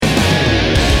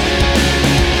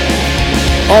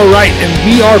All right, and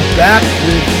we are back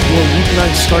with your Week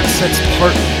 9 Start Sets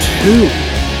Part 2.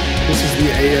 This is the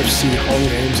AFC home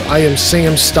games. I am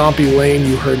Sam Stompy Lane.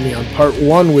 You heard me on Part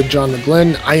 1 with John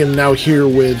McGlynn. I am now here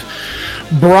with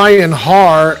Brian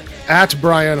Haar, at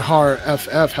Brian Haar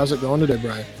FF. How's it going today,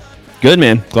 Brian? Good,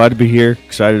 man. Glad to be here.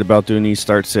 Excited about doing these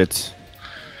start sits.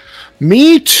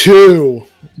 Me too,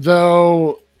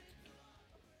 though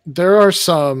there are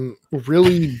some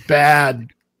really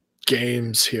bad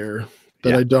games here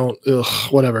that I don't,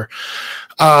 whatever.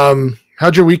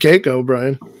 How'd your week 8 go,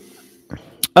 Brian?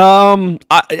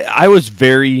 I was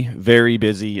very, very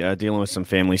busy dealing with some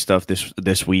family stuff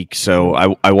this week, so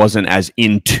I wasn't as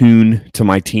in tune to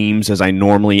my teams as I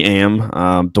normally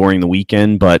am during the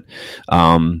weekend. But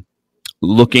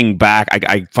looking back,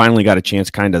 I finally got a chance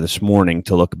kind of this morning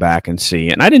to look back and see,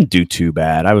 and I didn't do too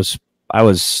bad. I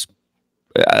was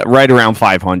right around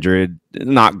 500,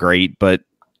 not great, but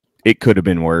it could have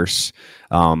been worse.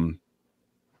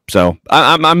 So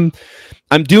I'm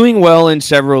doing well in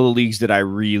several of the leagues that I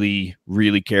really,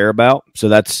 really care about. So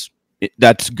that's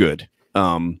good.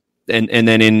 And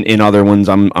then in other ones,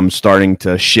 I'm starting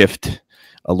to shift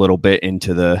a little bit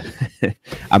into the.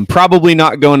 I'm probably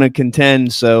not going to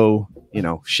contend. So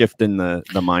shifting the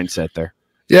mindset there.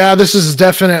 Yeah, this is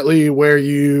definitely where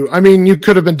you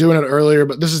could have been doing it earlier,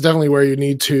 but this is definitely where you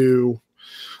need to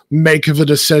make the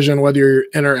decision whether you're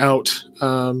in or out.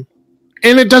 And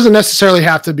it doesn't necessarily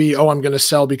have to be, I'm going to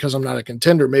sell because I'm not a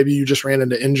contender. Maybe you just ran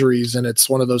into injuries and it's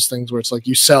one of those things where it's like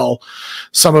you sell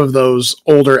some of those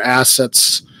older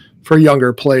assets for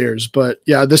younger players. But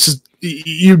yeah,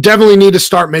 you definitely need to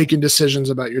start making decisions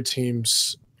about your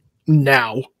teams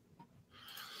now.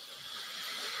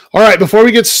 All right, before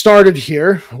we get started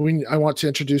here, I want to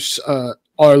introduce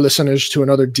our listeners to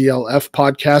another DLF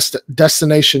podcast,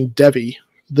 Destination Devy.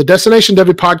 The Destination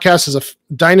Devy podcast is a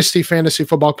dynasty fantasy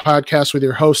football podcast with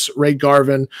your host Ray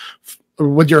Garvin.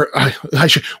 With your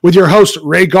host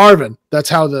Ray Garvin. That's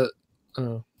how the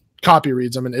copy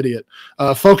reads. I'm an idiot.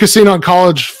 Focusing on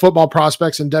college football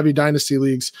prospects in Devy dynasty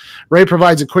leagues, Ray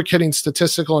provides a quick-hitting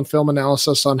statistical and film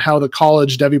analysis on how the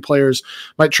college Devy players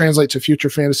might translate to future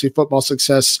fantasy football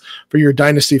success for your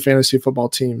dynasty fantasy football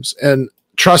teams. And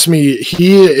trust me,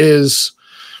 he is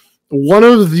one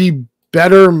of the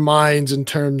better minds in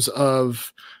terms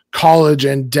of college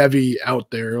and Devy out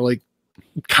there. Like,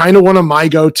 kind of one of my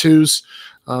go-tos.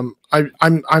 I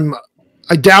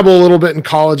dabble a little bit in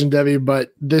college and Devy,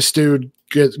 but this dude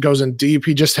goes in deep.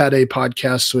 He just had a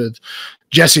podcast with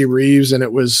Jesse Reeves, and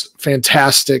it was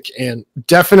fantastic. And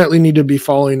definitely need to be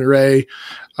following Ray.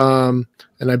 And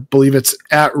I believe it's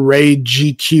at Ray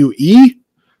GQE,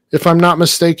 if I'm not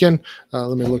mistaken.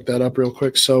 Let me look that up real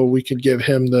quick so we could give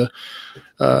him the.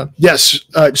 Ray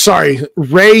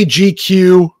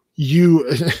GQ.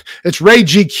 It's Ray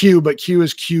GQ, but Q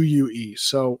is QUE.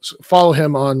 So follow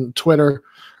him on Twitter.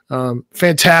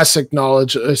 Fantastic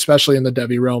knowledge, especially in the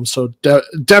Devy realm. So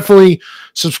definitely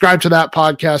subscribe to that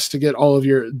podcast to get all of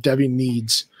your Devy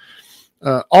needs.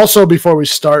 Also, before we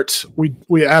start, we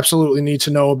absolutely need to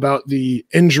know about the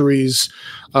injuries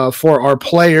for our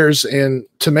players and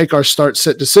to make our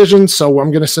start-sit decisions. So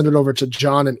I'm going to send it over to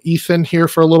John and Ethan here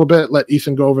for a little bit. Let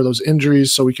Ethan go over those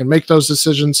injuries so we can make those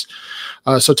decisions.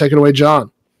 So take it away,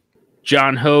 John.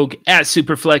 John Hogue at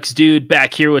SuperFlex Dude,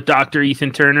 back here with Dr.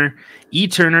 Ethan Turner,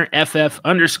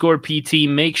 eTurnerFF_PT.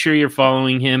 Make sure you're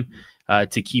following him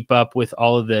to keep up with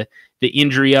all of the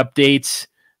injury updates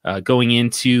going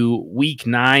into week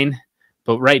 9.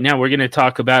 But right now we're going to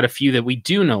talk about a few that we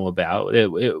do know about.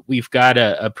 We've got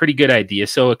a pretty good idea.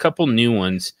 So a couple new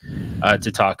ones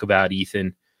to talk about,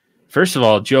 Ethan. First of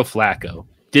all, Joe Flacco,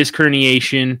 disc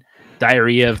herniation,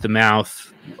 diarrhea of the mouth.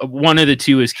 One of the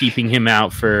two is keeping him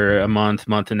out for a month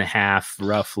and a half,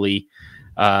 roughly.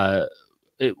 How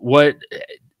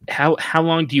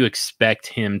long do you expect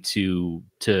him to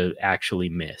actually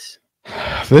miss?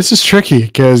 This is tricky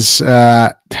because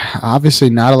obviously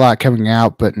not a lot coming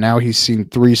out, but now he's seen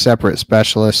 3 separate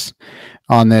specialists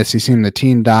on this. He's seen the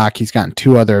team doc. He's gotten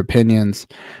 2 other opinions.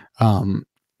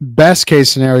 Best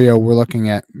case scenario, we're looking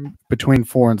at between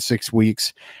 4 and 6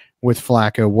 weeks with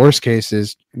Flacco. Worst case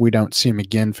is we don't see him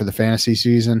again for the fantasy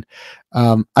season.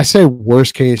 I say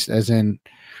worst case as in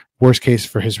worst case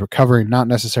for his recovery, not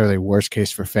necessarily worst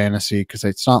case for fantasy, because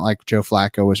it's not like Joe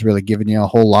Flacco was really giving you a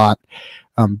whole lot.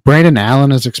 Brandon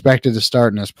Allen is expected to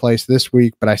start in his place this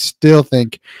week, but I still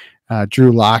think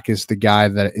Drew Lock is the guy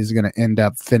that is going to end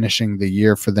up finishing the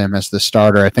year for them as the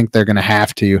starter. I think they're going to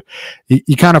have to.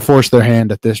 You kind of force their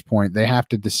hand at this point. They have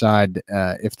to decide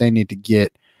if they need to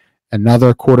get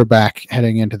another quarterback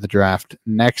heading into the draft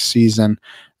next season.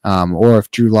 or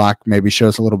if Drew Lock maybe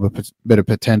shows a little bit of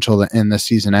potential to end the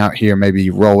season out here, maybe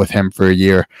you roll with him for a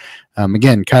year.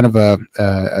 Again, kind of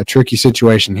a tricky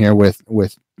situation here with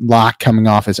Lock coming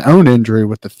off his own injury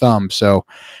with the thumb. So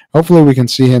hopefully we can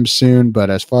see him soon.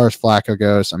 But as far as Flacco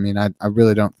goes, I mean, I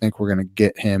really don't think we're going to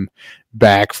get him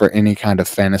back for any kind of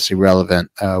fantasy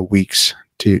relevant weeks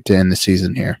to end the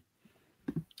season here.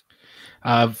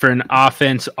 For an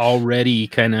offense already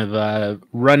kind of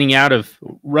running out of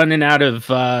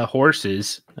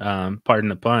horses, pardon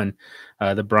the pun,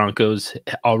 the Broncos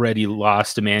already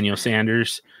lost Emmanuel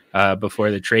Sanders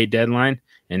before the trade deadline,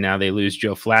 and now they lose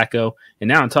Joe Flacco. And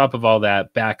now on top of all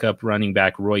that, backup running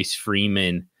back Royce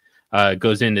Freeman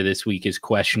goes into this week is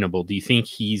questionable. Do you think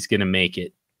he's going to make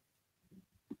it?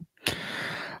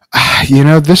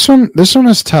 This one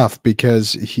is tough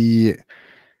because he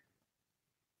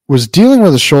was dealing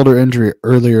with a shoulder injury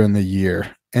earlier in the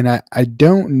year, and I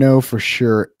don't know for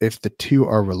sure if the two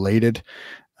are related.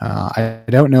 I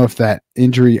don't know if that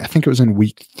injury, I think it was in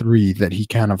week 3 that he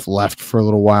kind of left for a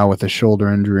little while with a shoulder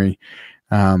injury.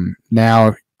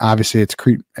 Now, obviously, it's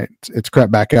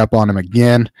crept back up on him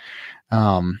again.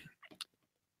 All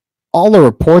the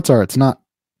reports are it's not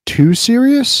too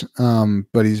serious,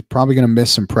 but he's probably going to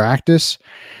miss some practice.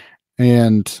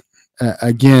 And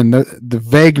again, the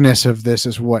vagueness of this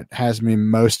is what has me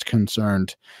most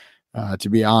concerned. To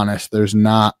be honest, there's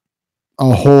not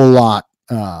a whole lot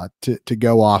to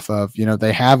go off of.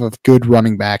 They have a good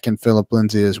running back in Phillip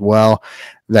Lindsay as well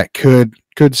that could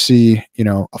see,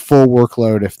 a full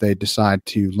workload if they decide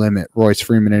to limit Royce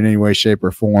Freeman in any way, shape,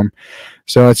 or form.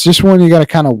 So it's just one you got to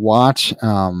kind of watch.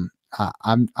 I'm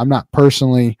not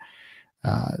personally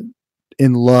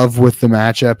in love with the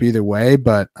matchup either way,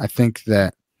 but I think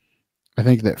that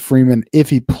Freeman, if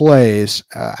he plays,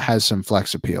 has some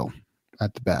flex appeal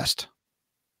at the best.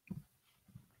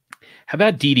 How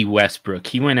about Dede Westbrook?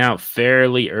 He went out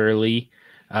fairly early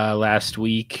last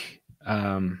week,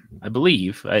 I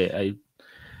believe. I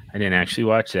didn't actually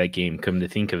watch that game, come to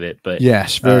think of it, but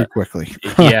yes, very quickly.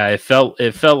 Yeah, it felt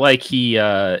like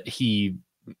he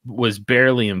was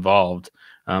barely involved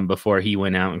before he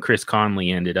went out, and Chris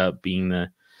Conley ended up being the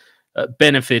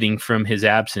benefiting from his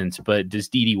absence. But does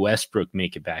Dede Westbrook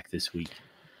make it back this week?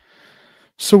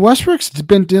 So Westbrook's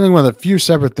been dealing with a few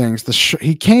separate things.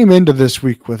 He came into this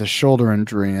week with a shoulder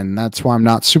injury, and that's why I'm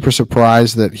not super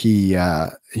surprised that he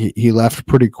left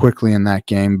pretty quickly in that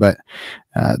game. But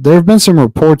there have been some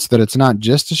reports that it's not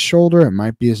just his shoulder; it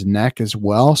might be his neck as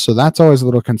well. So that's always a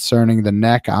little concerning. The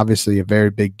neck, obviously, a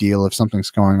very big deal if something's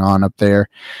going on up there.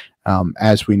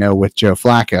 As we know with Joe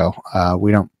Flacco,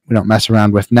 we don't mess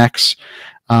around with necks.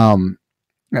 I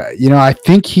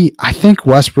think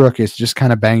Westbrook is just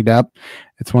kind of banged up.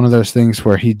 It's one of those things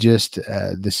where he just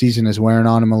the season is wearing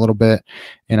on him a little bit,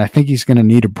 and I think he's going to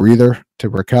need a breather to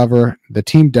recover. The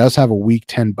team does have a week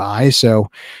 10 bye, so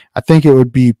I think it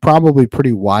would be probably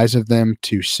pretty wise of them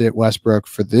to sit Westbrook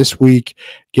for this week,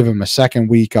 give him a second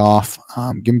week off,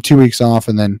 give him 2 weeks off,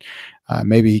 and then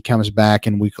maybe he comes back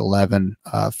in week 11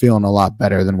 feeling a lot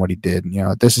better than what he did.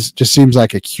 This just seems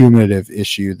like a cumulative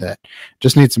issue that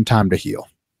just needs some time to heal.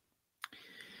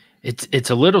 It's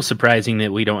a little surprising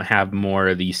that we don't have more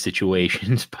of these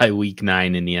situations by week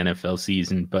 9 in the NFL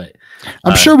season, but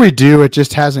I'm sure we do. It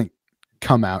just hasn't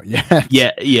come out yet.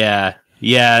 Yeah.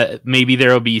 Maybe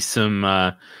there will be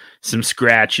some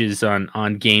scratches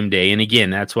on game day, and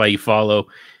again, that's why you follow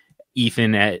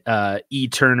Ethan at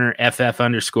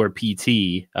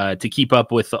eTurnerFF_PT to keep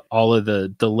up with all of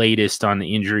the latest on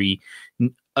the injury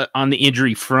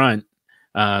front,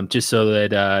 just so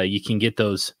that you can get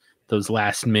those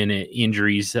last minute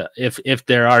injuries if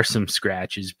there are some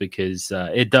scratches, because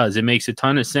it makes a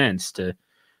ton of sense to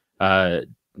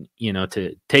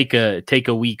take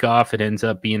a week off. It ends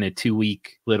up being a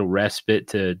 2-week little respite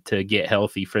to get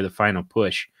healthy for the final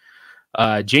push.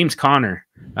 James Conner,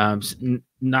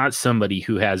 not somebody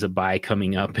who has a bye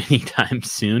coming up anytime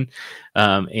soon,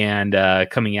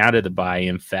 and coming out of the bye,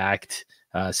 in fact,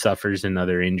 suffers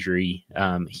another injury.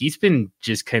 He's been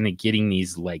just kind of getting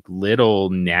these like little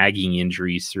nagging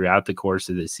injuries throughout the course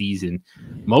of the season,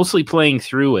 mostly playing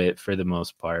through it for the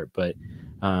most part. But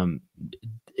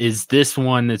is this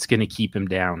one that's going to keep him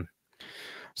down?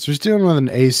 So he's dealing with an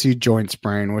AC joint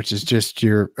sprain, which is just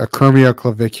your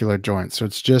acromioclavicular joint. So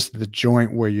it's just the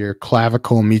joint where your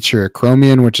clavicle meets your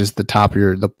acromion, which is the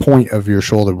point of your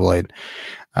shoulder blade.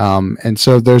 And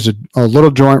so there's a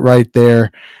little joint right there.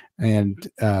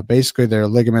 And basically there are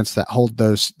ligaments that hold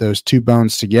those two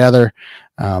bones together,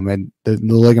 and the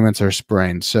ligaments are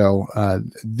sprained. So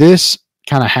this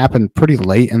kind of happened pretty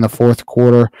late in the fourth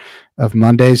quarter of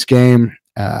Monday's game.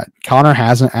 Connor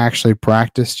hasn't actually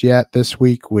practiced yet this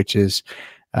week, which is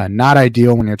not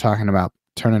ideal when you're talking about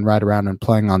turning right around and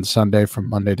playing on Sunday from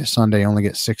Monday to Sunday. You only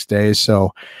get 6 days.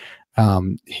 So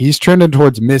he's trending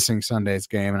towards missing Sunday's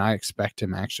game, and I expect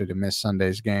him actually to miss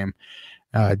Sunday's game.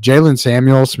 Jalen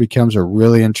Samuels becomes a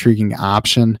really intriguing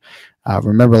option.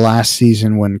 Remember last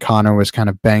season when Connor was kind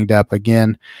of banged up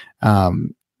again?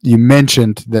 You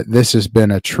mentioned that this has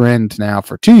been a trend now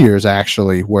for 2 years,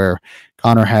 actually, where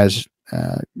Connor has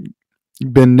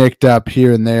been nicked up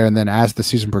here and there, and then as the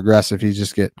season progresses, he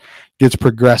just gets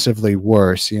progressively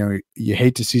worse. You know, you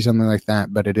hate to see something like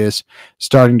that, but it is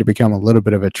starting to become a little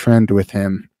bit of a trend with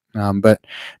him. But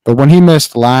when he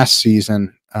missed last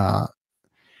season,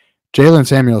 Jalen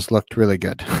Samuels looked really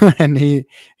good, and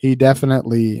he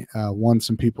definitely won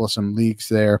some people some leagues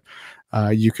there.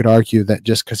 You could argue that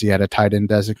just because he had a tight end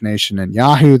designation in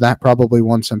Yahoo, that probably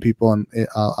won some people in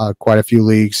quite a few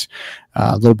leagues.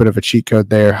 A little bit of a cheat code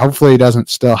there. Hopefully he doesn't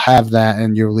still have that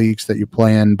in your leagues that you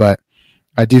play in, but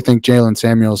I do think Jalen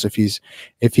Samuels, if he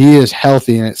is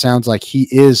healthy, and it sounds like he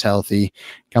is healthy,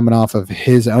 coming off of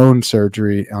his own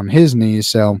surgery on his knees,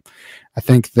 so I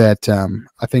think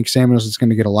Samuels is going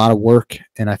to get a lot of work,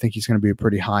 and I think he's going to be a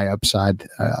pretty high upside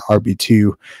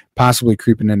RB2, possibly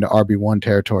creeping into RB1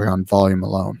 territory on volume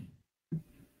alone.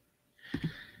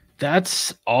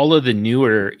 That's all of the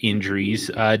newer injuries.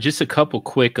 Just a couple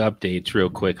quick updates real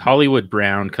quick. Hollywood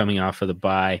Brown coming off of the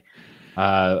bye.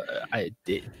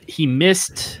 He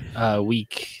missed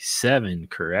week 7,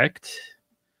 correct?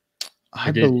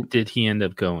 Did he end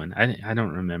up going? I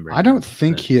don't remember. I don't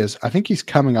think he is. I think he's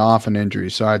coming off an injury,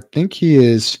 so I think he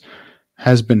has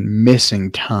been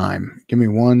missing time. Give me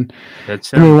one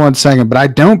second, but I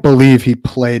don't believe he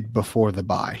played before the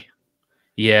bye.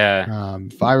 Yeah.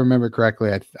 If I remember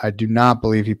correctly, I do not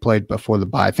believe he played before the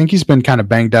bye. I think he's been kind of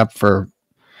banged up for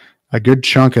a good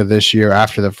chunk of this year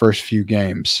after the first few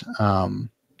games.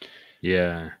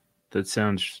 Yeah. That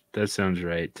sounds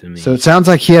right to me. So it sounds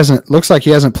like looks like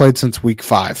he hasn't played since week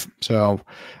 5. So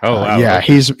wow, yeah,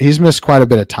 okay. he's missed quite a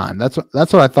bit of time. That's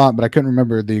what I thought, but I couldn't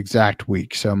remember the exact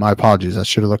week. So my apologies. I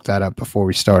should have looked that up before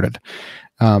we started.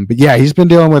 But yeah, he's been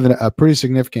dealing with a pretty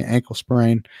significant ankle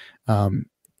sprain.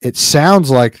 It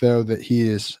sounds like though that he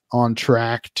is on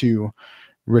track to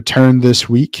return this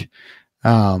week.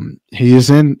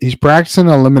 He's practicing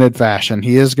in a limited fashion.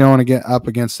 He is going to get up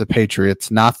against the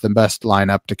Patriots, not the best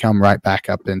lineup to come right back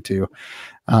up into.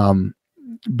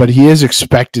 But he is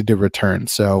expected to return.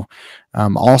 So,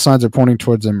 all signs are pointing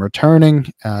towards him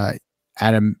returning. At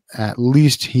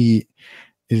least he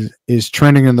is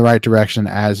trending in the right direction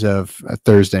as of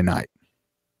Thursday night.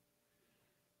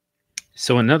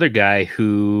 So another guy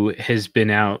who has been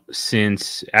out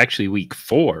since actually week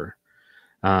 4,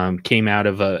 came out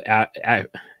of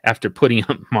after putting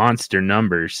up monster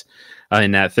numbers in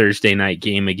that Thursday night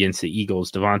game against the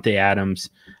Eagles. Davante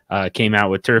Adams came out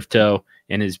with turf toe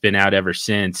and has been out ever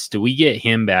since. Do we get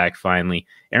him back finally?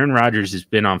 Aaron Rodgers has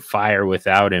been on fire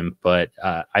without him, but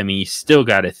you still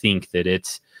got to think that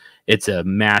it's a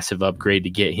massive upgrade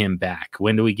to get him back.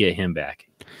 When do we get him back?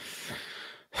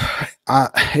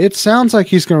 It sounds like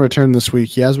he's going to return this week.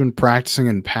 He has been practicing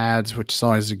in pads, which is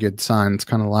always a good sign. It's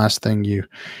kind of the last thing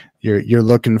you're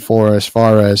looking for as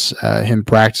far as him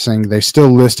practicing. They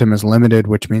still list him as limited,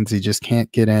 which means he just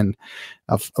can't get in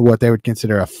what they would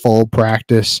consider a full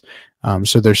practice.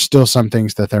 So there's still some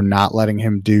things that they're not letting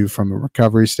him do from a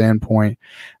recovery standpoint.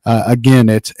 Again,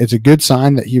 it's a good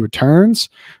sign that he returns.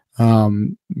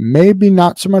 Maybe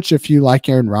not so much if you like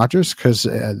Aaron Rodgers, because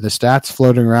the stats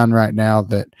floating around right now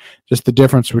that just the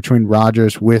difference between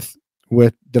Rodgers with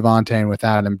Davante and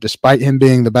without him, despite him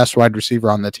being the best wide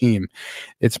receiver on the team,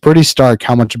 it's pretty stark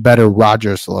how much better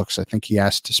Rodgers looks. I think he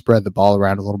has to spread the ball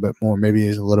around a little bit more. Maybe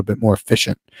he's a little bit more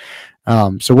efficient.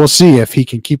 So we'll see if he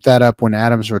can keep that up when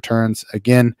Adams returns.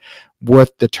 Again,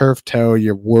 with the turf toe,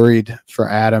 you're worried for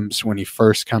Adams when he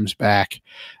first comes back.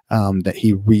 That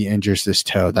he re-injures this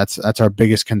toe. That's our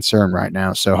biggest concern right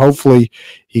now. So hopefully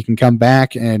he can come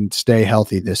back and stay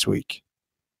healthy this week.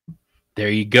 There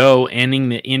you go, ending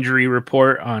the injury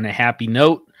report on a happy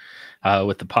note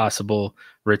with the possible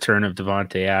return of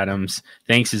Davante Adams.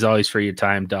 Thanks as always for your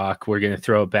time, Doc. We're going to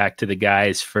throw it back to the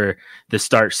guys for the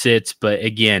start sits. But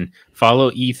again,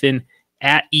 follow Ethan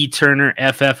at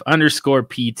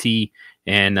eTurnerFF_PT,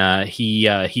 and he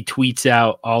tweets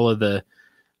out all of the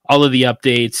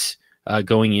updates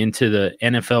going into the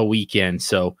NFL weekend.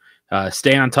 So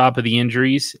stay on top of the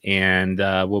injuries, and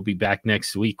we'll be back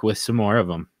next week with some more of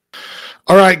them.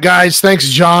 All right, guys. Thanks,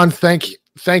 John. Thanks,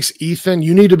 Ethan.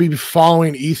 You need to be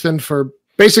following Ethan for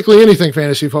basically anything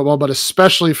fantasy football, but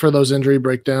especially for those injury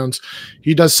breakdowns.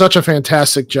 He does such a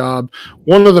fantastic job.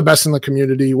 One of the best in the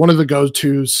community, one of the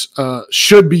go-tos,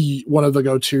 should be one of the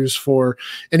go-tos for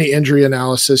any injury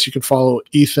analysis. You can follow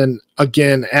Ethan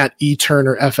again at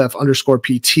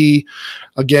eTurnerFF_PT.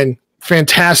 Again,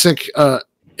 fantastic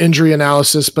injury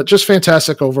analysis, but just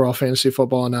fantastic overall fantasy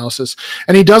football analysis.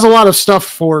 And he does a lot of stuff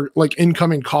for like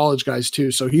incoming college guys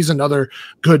too. So he's another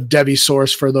good Debbie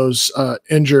source for those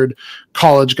injured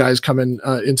college guys coming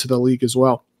into the league as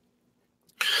well.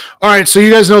 All right, so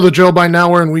you guys know the drill by now.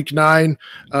 We're in week 9.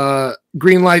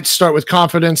 Green lights start with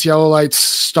confidence. Yellow lights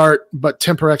start but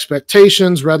temper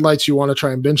expectations. Red lights, you want to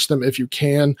try and bench them if you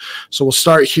can. So we'll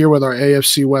start here with our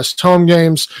AFC West home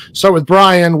games. Start with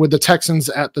Brian with the Texans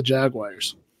at the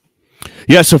Jaguars.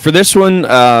 Yeah, so for this one,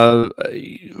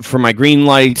 for my green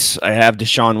lights, I have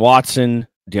Deshaun Watson,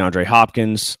 DeAndre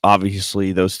Hopkins.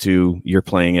 Obviously, those two you're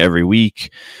playing every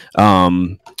week.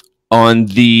 On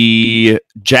the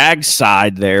Jags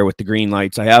side there with the green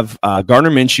lights, I have Gardner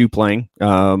Minshew playing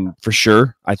for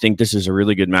sure. I think this is a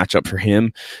really good matchup for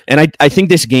him. And I think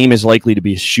this game is likely to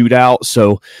be a shootout.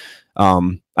 So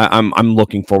I'm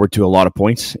looking forward to a lot of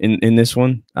points in this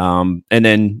one. And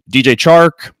then DJ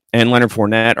Chark and Leonard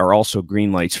Fournette are also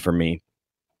green lights for me.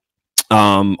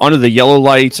 Under the yellow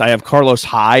lights, I have Carlos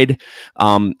Hyde.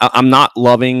 I'm not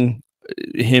loving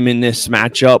him in this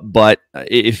matchup, but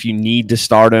if you need to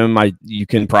start him, you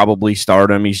can probably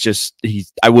start him.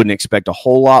 I wouldn't expect a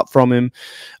whole lot from him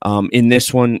in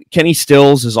this one. Kenny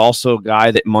Stills is also a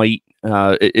guy that might,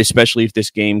 especially if this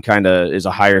game kind of is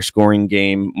a higher scoring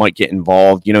game, might get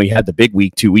involved. You know, he had the big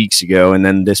week 2 weeks ago, and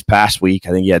then this past week, I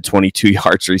think he had 22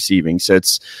 yards receiving. So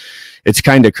it's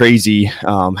kind of crazy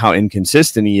how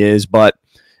inconsistent he is, but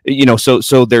you know,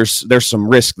 so there's some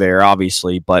risk there,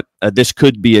 obviously, but this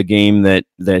could be a game that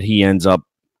he ends up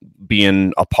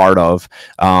being a part of.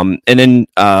 And then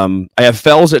I have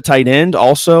Fells at tight end.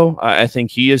 Also, I think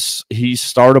he's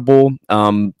startable.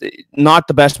 Not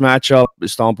the best matchup.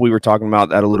 Stomp, we were talking about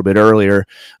that a little bit earlier.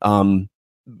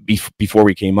 Before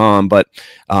we came on, but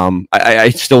I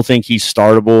still think he's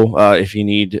startable if you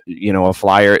need, you know, a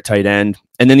flyer at tight end.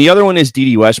 And then the other one is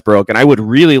D.D. Westbrook, and I would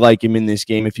really like him in this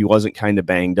game if he wasn't kind of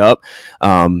banged up.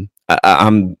 I'm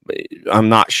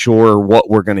not sure what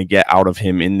we're going to get out of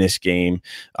him in this game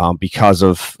because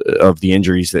of the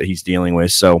injuries that he's dealing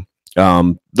with. So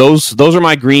those are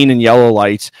my green and yellow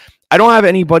lights. I don't have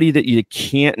anybody that you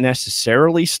can't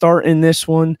necessarily start in this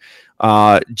one.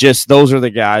 Just those are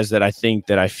the guys that I think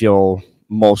that I feel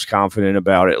most confident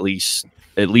about, at least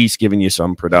giving you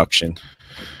some production.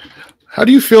 How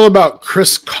do you feel about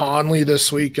Chris Conley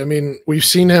this week? I mean, we've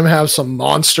seen him have some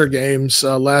monster games.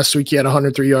 Last week he had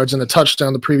 103 yards and a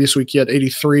touchdown. The previous week he had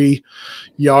 83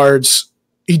 yards.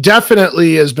 He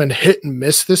definitely has been hit and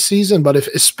miss this season, but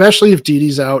especially if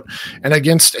Didi's out and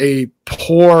against a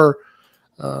poor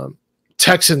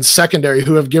Texans secondary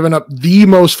who have given up the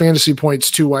most fantasy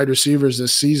points to wide receivers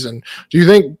this season, do you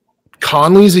think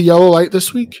Conley's a yellow light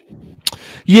this week?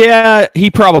 Yeah, he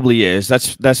probably is.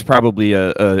 That's probably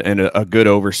a good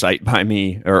oversight by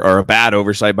me, or a bad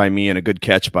oversight by me, and a good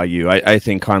catch by you. I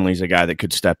think Conley's a guy that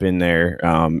could step in there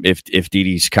if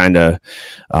Didi's kind of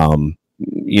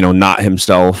not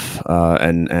himself,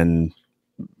 and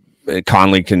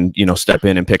Conley can step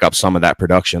in and pick up some of that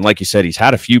production. Like you said, he's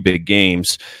had a few big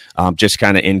games, just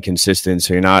kind of inconsistent,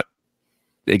 so you're not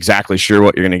exactly sure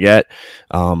what you're going to get.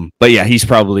 But yeah, he's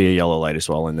probably a yellow light as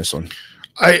well in this one.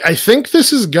 I think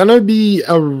this is going to be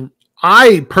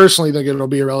I personally think it'll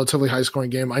be a relatively high-scoring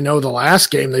game. I know the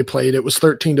last game they played, it was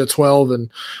 13-12,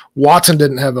 and Watson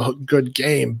didn't have a good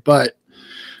game. But,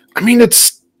 I mean,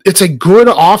 it's a good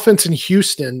offense in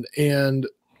Houston, and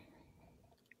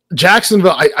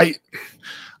Jacksonville, I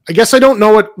guess I don't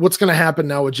know what's going to happen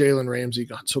now with Jalen Ramsey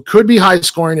gone. So it could be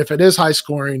high-scoring. If it is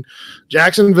high-scoring,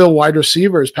 Jacksonville wide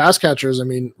receivers, pass catchers, I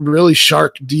mean, really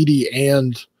Shark, Dede,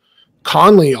 and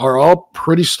Conley are all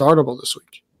pretty startable this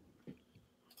week.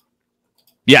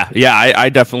 Yeah, I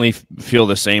definitely feel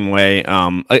the same way.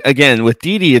 Again, with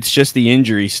Dede, it's just the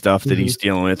injury stuff that he's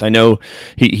dealing with. I know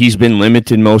he's been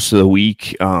limited most of the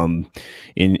week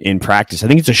in practice. I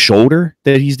think it's a shoulder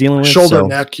that he's dealing with. Shoulder,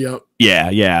 neck, yep.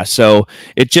 Yeah. So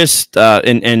it just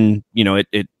it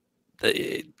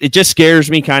just scares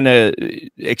me, kind of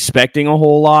expecting a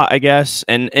whole lot, I guess.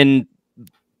 And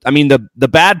I mean, the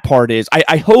bad part is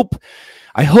I hope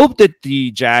that the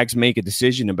Jags make a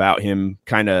decision about him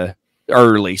kind of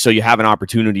early, so you have an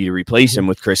opportunity to replace him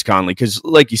with Chris Conley. Because,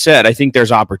 like you said, I think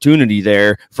there's opportunity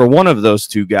there for one of those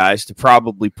two guys to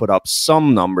probably put up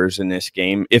some numbers in this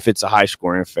game if it's a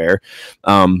high-scoring affair.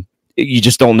 you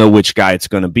just don't know which guy it's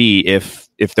going to be. If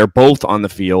they're both on the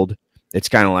field, it's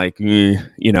kind of like,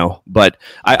 but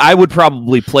I would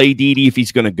probably play Dede if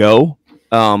he's going to go.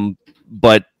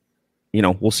 But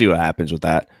we'll see what happens with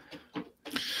that.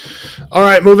 All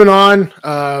right, moving on.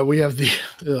 We have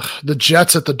the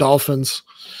Jets at the Dolphins.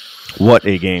 What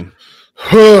a game.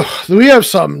 We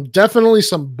have definitely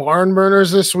some barn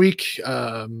burners this week.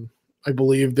 I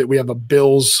believe that we have a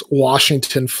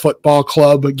Bills-Washington Football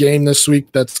Club game this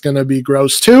week that's going to be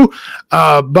gross too.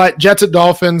 But Jets at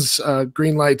Dolphins,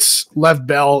 green lights, Lev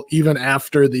Bell, even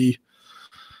after the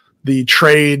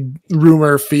trade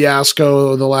rumor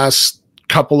fiasco the last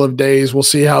couple of days. We'll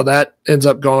see how that ends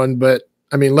up going. But,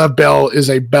 I mean, Lev Bell is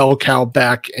a bell cow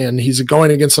back, and he's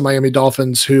going against the Miami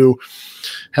Dolphins, who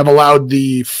have allowed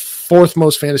the fourth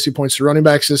most fantasy points to running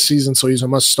backs this season, so he's a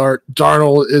must start.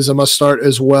 Darnold is a must start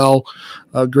as well.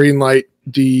 Green light.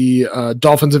 The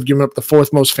Dolphins have given up the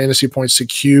fourth most fantasy points to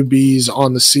QBs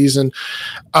on the season.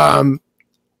 And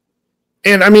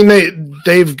I mean,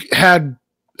 they've had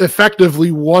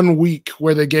effectively 1 week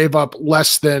where they gave up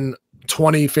less than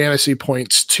 20 fantasy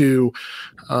points to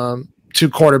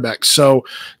quarterbacks. So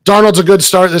Darnold's a good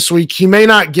start this week. He may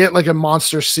not get like a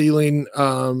monster ceiling.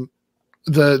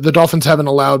 The Dolphins haven't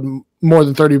allowed more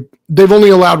than 30. They've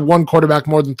only allowed one quarterback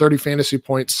more than 30 fantasy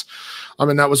points.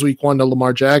 And that was week 1 to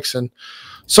Lamar Jackson.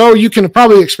 So you can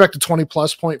probably expect a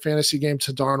 20-plus point fantasy game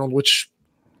to Darnold, which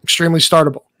extremely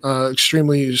startable,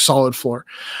 extremely solid floor.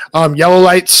 Yellow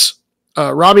lights,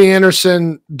 Robbie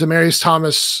Anderson, Demaryius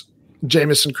Thomas,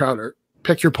 Jamison Crowder.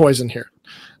 Pick your poison here.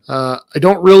 I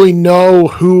don't really know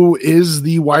who is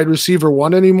the wide receiver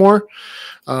 1 anymore.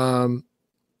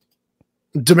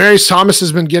 Demaryius Thomas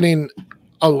has been getting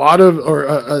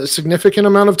a significant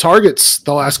amount of targets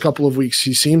the last couple of weeks.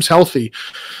 He seems healthy.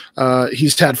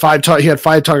 He had 5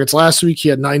 targets last week. He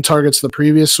had 9 targets the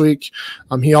previous week.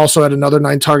 He also had another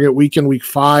 9-target week in week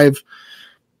 5.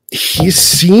 He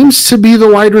seems to be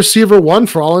the wide receiver 1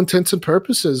 for all intents and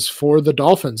purposes for the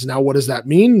Dolphins. Now, what does that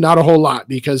mean? Not a whole lot,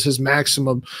 because his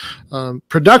maximum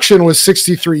production was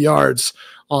 63 yards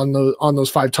on those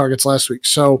 5 targets last week.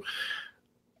 So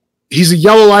he's a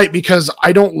yellow light because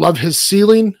I don't love his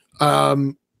ceiling.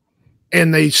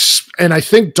 And I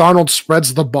think Darnold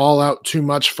spreads the ball out too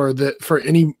much for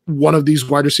any one of these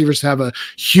wide receivers to have a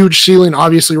huge ceiling.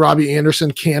 Obviously, Robbie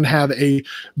Anderson can have a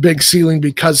big ceiling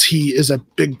because he is a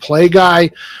big play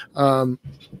guy. And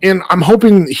I'm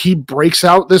hoping he breaks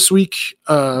out this week.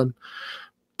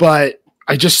 But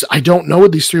I don't know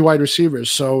with these 3 wide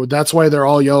receivers. So that's why they're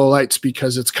all yellow lights,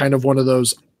 because it's kind of one of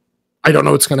those, I don't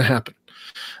know what's going to happen.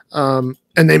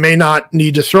 And they may not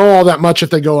need to throw all that much if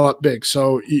they go up big.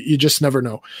 So you just never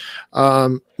know.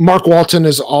 Mark Walton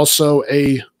is also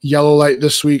a yellow light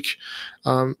this week.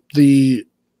 The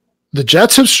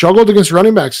Jets have struggled against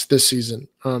running backs this season.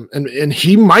 And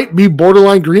he might be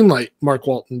borderline green light, Mark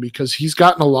Walton, because he's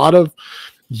gotten a lot of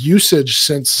usage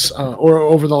since or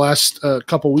over the last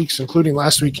couple weeks, including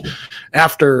last week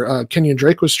after Kenyon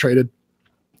Drake was traded.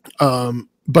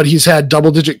 But he's had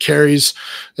double-digit carries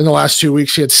in the last 2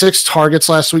 weeks. He had 6 targets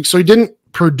last week, so he didn't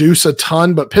produce a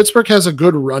ton, but Pittsburgh has a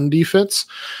good run defense.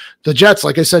 The Jets,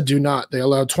 like I said, do not. They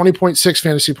allowed 20.6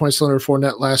 fantasy points to Leonard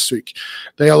Fournette last week.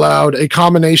 They allowed a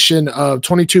combination of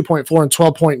 22.4 and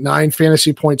 12.9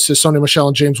 fantasy points to Sony Michel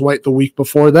and James White the week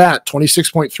before that,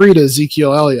 26.3 to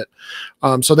Ezekiel Elliott.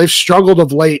 So they've struggled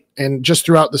of late and just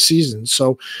throughout the season.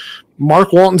 So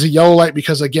Mark Walton's a yellow light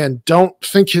because, again, don't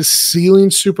think his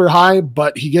ceiling's super high,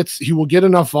 but he will get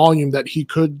enough volume that he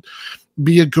could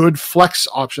be a good flex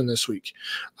option this week.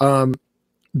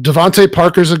 Devontae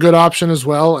Parker's a good option as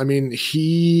well. I mean,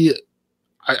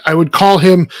 I would call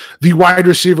him the wide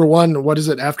receiver 1. What is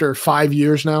it, after 5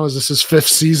 years now? Is this his 5th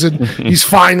season? He's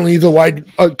finally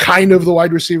the kind of the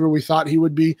wide receiver we thought he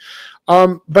would be.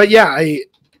 But yeah, I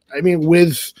mean,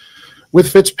 with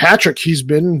Fitzpatrick, he's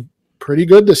been pretty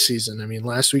good this season. I mean,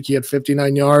 last week he had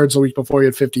 59 yards. The week before he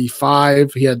had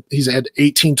 55. He's had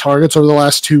 18 targets over the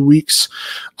last 2 weeks.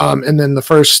 And then the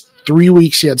first 3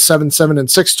 weeks he had 7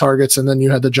 and 6 targets. And then you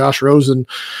had the Josh Rosen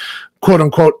quote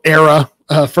unquote era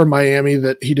for Miami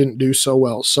that he didn't do so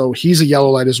well. So he's a yellow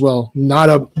light as well. Not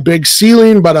a big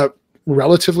ceiling, but a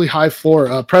relatively high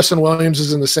floor. Preston Williams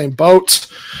is in the same boat.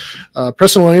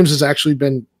 Preston Williams has actually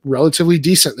been relatively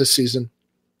decent this season.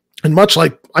 And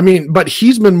but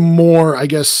he's been more, I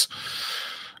guess,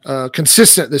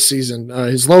 consistent this season.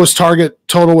 His lowest target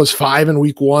total was 5 in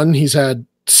week 1. He's had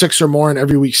 6 or more in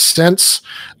every week since.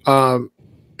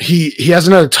 He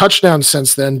hasn't had a touchdown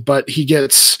since then, but he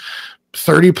gets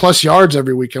 30-plus yards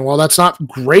every week. And while that's not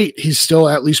great, he's still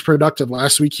at least productive.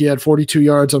 Last week he had 42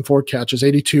 yards on 4 catches,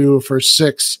 82 for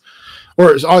 6.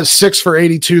 or 6 for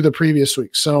 82 the previous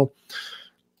week. So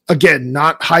again,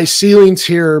 not high ceilings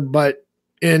here, but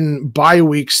in bye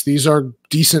weeks, these are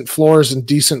decent floors and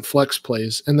decent flex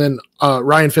plays. And then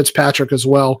Ryan Fitzpatrick as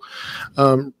well.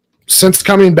 Since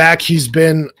coming back, he's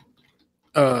been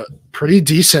pretty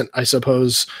decent, I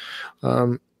suppose.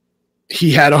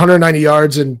 He had 190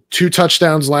 yards and 2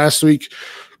 touchdowns last week.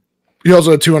 He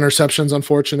also had 2 interceptions,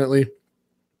 unfortunately.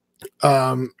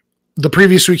 The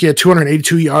previous week, he had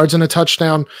 282 yards and a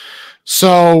touchdown.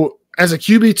 So as a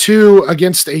QB2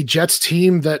 against a Jets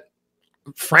team that,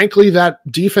 frankly, that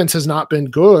defense has not been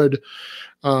good,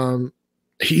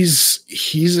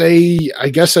 he's I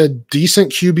guess a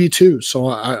decent QB2. So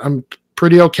I'm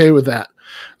pretty okay with that,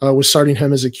 with starting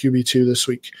him as a QB2 this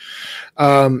week.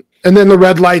 And then the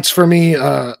red lights for me,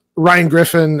 Ryan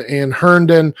Griffin and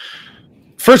Herndon.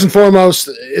 First and foremost,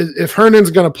 if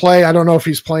Herndon's going to play, I don't know if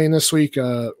he's playing this week.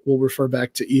 We'll refer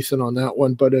back to Ethan on that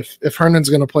one. But if Herndon's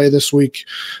going to play this week,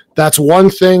 that's one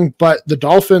thing. But the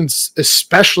Dolphins,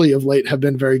 especially of late, have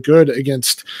been very good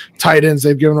against tight ends.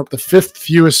 They've given up the 5th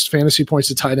fewest fantasy points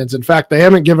to tight ends. In fact, they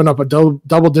haven't given up a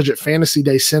double-digit fantasy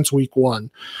day since week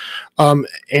 1. And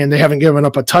they haven't given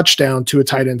up a touchdown to a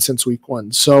tight end since week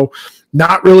 1. So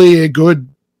not really a good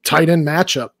tight end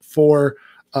matchup for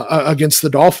against the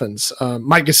Dolphins.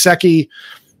 Mike Gesicki,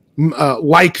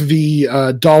 like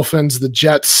the Dolphins, the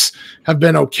Jets have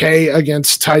been okay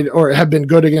against have been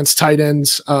good against tight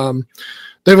ends.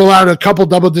 They've allowed a couple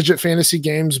double-digit fantasy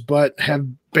games, but have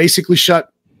basically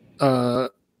shut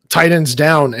tight ends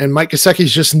down. And Mike Gesicki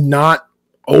is just not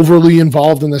overly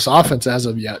involved in this offense as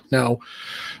of yet. Now,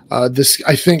 this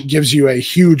I think gives you a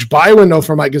huge buy window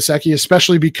for Mike Gesicki,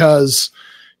 especially because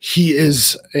he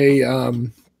is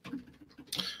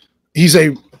he's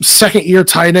a second-year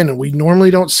tight end, and we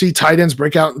normally don't see tight ends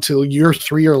break out until year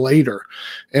 3 or later,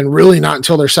 and really not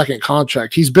until their second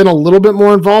contract. He's been a little bit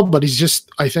more involved, but he's just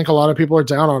 – I think a lot of people are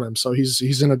down on him, so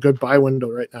he's in a good buy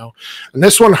window right now. And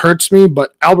this one hurts me,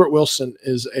 but Albert Wilson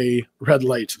is a red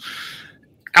light.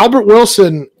 Albert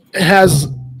Wilson has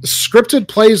scripted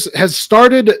plays – has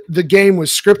started the game with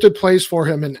scripted plays for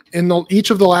him in each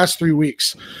of the last 3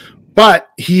 weeks, but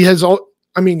he has –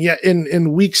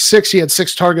 in week 6, he had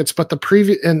 6 targets, but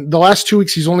in the last 2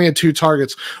 weeks, he's only had 2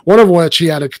 targets, one of which he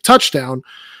had a touchdown.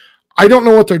 I don't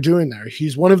know what they're doing there.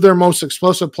 He's one of their most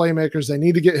explosive playmakers. They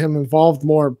need to get him involved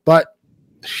more, but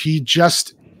he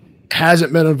just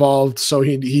hasn't been involved. So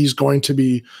he's going to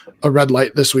be a red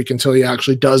light this week until he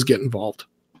actually does get involved.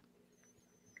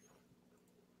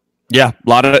 Yeah,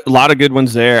 a lot of good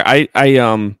ones there.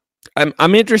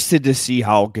 I'm interested to see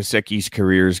how Gesicki's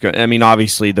career is going. I mean,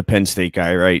 obviously the Penn State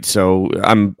guy, right? So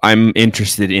I'm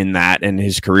interested in that and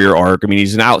his career arc. I mean,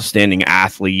 he's an outstanding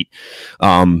athlete.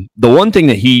 The one thing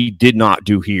that he did not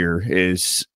do here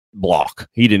is block.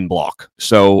 He didn't block.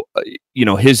 So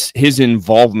his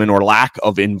involvement or lack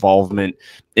of involvement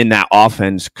in that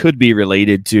offense could be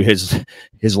related to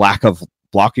his lack of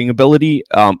blocking ability.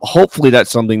 Hopefully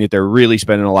that's something that they're really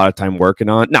spending a lot of time working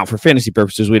on. Now, for fantasy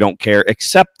purposes, we don't care,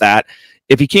 except that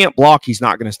if he can't block, he's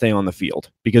not going to stay on the field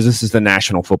because this is the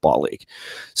National Football League.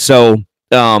 So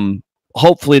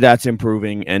hopefully that's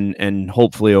improving, and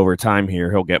hopefully over time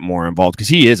here he'll get more involved because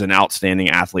he is an outstanding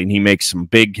athlete and he makes some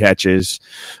big catches,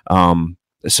 some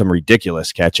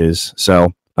ridiculous catches.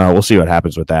 So we'll see what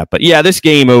happens with that. But yeah, this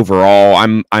game overall,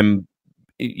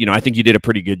 I think you did a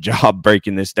pretty good job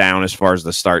breaking this down as far as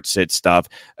the start sit stuff.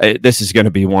 This is going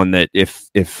to be one that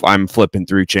if I'm flipping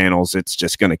through channels, it's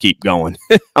just going to keep going.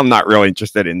 I'm not really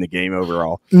interested in the game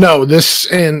overall. No, this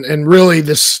and really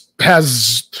this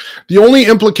has the only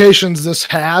implications this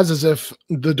has is if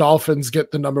the Dolphins get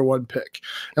the number 1 pick.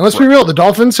 And let's be real, the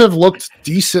Dolphins have looked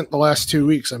decent the last 2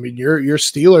 weeks. I mean, your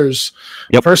Steelers,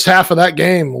 first half of that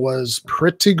game was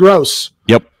pretty gross.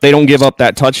 Yep. They don't give up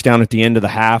that touchdown at the end of the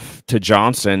half to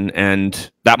Johnson,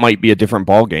 and that might be a different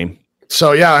ball game.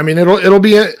 So yeah, I mean, it'll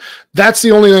be that's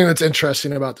the only thing that's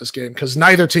interesting about this game because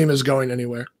neither team is going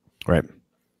anywhere. Right.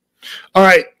 All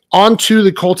right, on to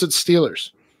the Colts at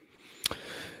Steelers.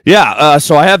 Yeah,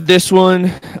 so I have this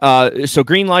one. So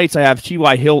green lights, I have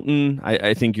T.Y. Hilton.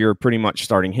 I think you're pretty much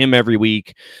starting him every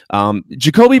week.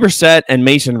 Jacoby Brissett and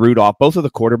Mason Rudolph, both of the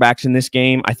quarterbacks in this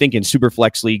game. I think in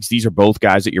SuperFlex leagues, these are both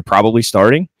guys that you're probably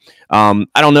starting. I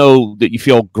don't know that you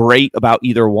feel great about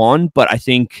either one, but I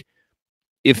think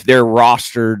if they're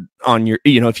rostered on your,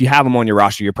 if you have them on your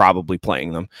roster, you're probably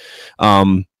playing them.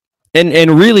 And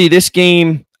really this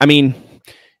game,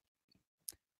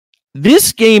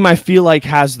 this game, I feel like,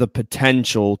 has the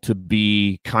potential to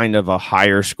be kind of a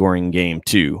higher scoring game,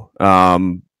 too.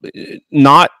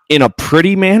 not in a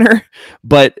pretty manner,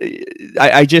 but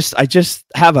I just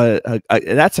have a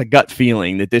that's a gut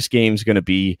feeling that this game's going to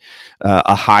be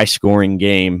a high scoring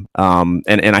game.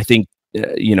 And I think,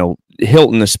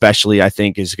 Hilton especially, I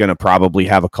think, is going to probably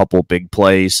have a couple big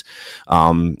plays.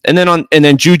 And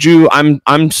then Juju,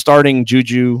 I'm starting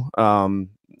Juju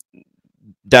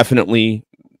definitely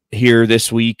here this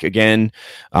week again.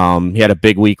 He had a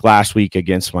big week last week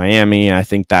against Miami, and I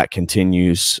think that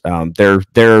continues.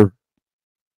 They're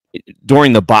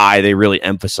during the bye, they really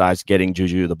emphasized getting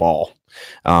Juju the ball,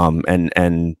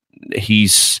 and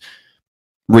he's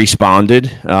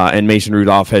responded, and Mason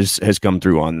Rudolph has come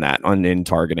through on that in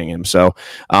targeting him. So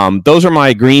those are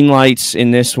my green lights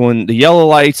in this one. The yellow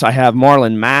lights, I have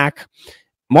Marlon Mack.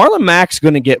 Marlon Mack's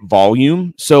going to get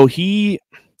volume, so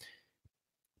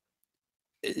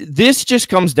this just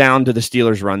comes down to the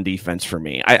Steelers' run defense for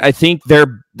me. I think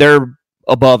they're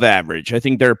above average. I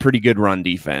think they're a pretty good run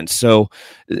defense. So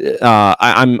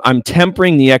I'm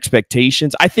tempering the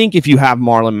expectations. I think if you have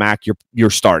Marlon Mack, you're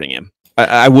starting him.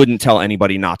 I wouldn't tell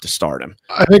anybody not to start him.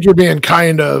 I think you're being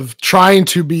kind of trying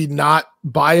to be not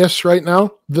biased right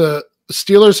now. The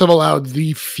Steelers have allowed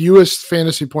the fewest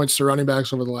fantasy points to running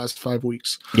backs over the last 5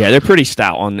 weeks. Yeah, they're pretty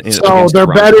stout on. So they're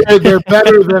better. They're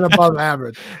better than above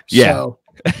average. Yeah. So.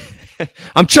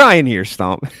 I'm trying here,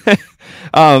 Stomp.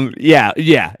 Yeah.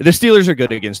 The Steelers are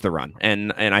good against the run,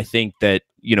 and I think that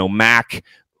Mack,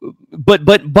 but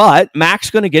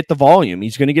Mack's going to get the volume.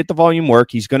 He's going to get the volume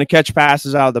work. He's going to catch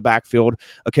passes out of the backfield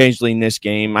occasionally in this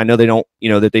game. I know they don't,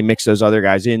 that they mix those other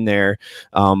guys in there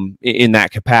in that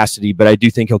capacity, but I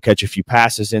do think he'll catch a few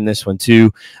passes in this one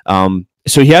too.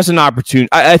 So he has an opportunity.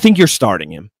 I think you're starting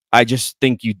him. I just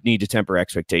think you need to temper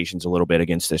expectations a little bit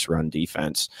against this run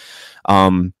defense.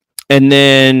 And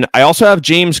then I also have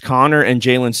James Conner and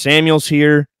Jalen Samuels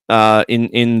here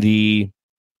in the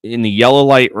yellow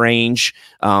light range.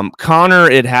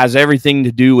 Conner, it has everything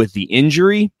to do with the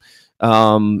injury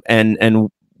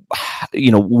and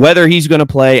whether he's going to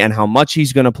play and how much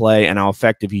he's going to play and how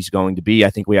effective he's going to be. I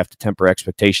think we have to temper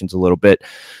expectations a little bit.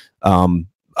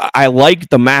 I like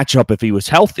the matchup if he was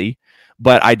healthy,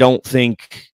 but I don't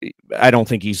think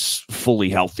he's fully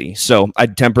healthy. So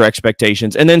I'd temper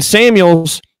expectations. And then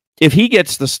Samuels, if he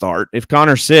gets the start, if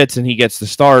Conner sits and he gets the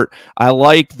start, I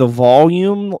like the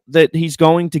volume that he's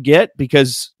going to get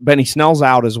because Benny Snell's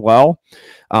out as well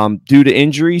due to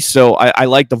injury. So I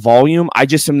like the volume. I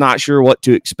just am not sure what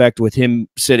to expect with him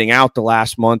sitting out the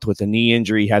last month with a knee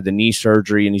injury. He had the knee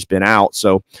surgery and he's been out.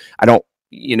 So I don't,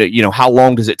 how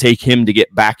long does it take him to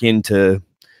get back into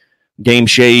game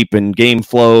shape and game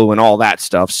flow and all that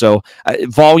stuff. So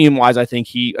volume wise, I think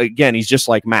he's just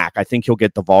like Mac. I think he'll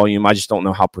get the volume. I just don't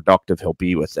know how productive he'll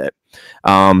be with it.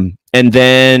 And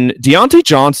then Deontay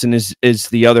Johnson is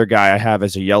the other guy I have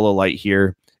as a yellow light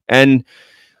here. And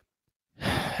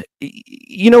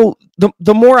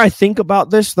the more I think about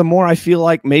this, the more I feel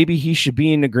like maybe he should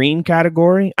be in the green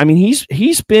category. I mean,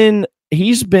 he's been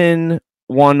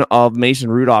one of Mason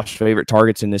Rudolph's favorite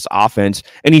targets in this offense,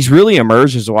 and he's really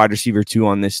emerged as a wide receiver 2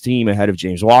 on this team ahead of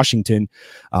James Washington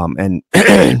and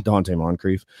Dante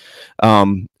Moncrief.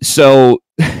 I'm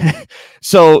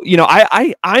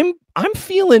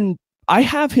feeling I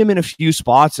have him in a few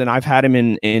spots, and I've had him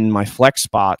in my flex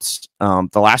spots the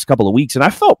last couple of weeks, and I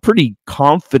felt pretty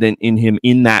confident in him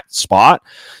in that spot.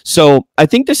 So I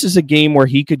think this is a game where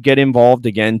he could get involved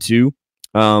again too.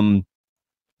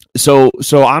 So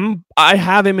I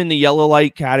have him in the yellow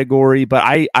light category, but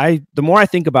the more I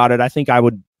think about it, I think I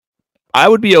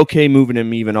would be okay moving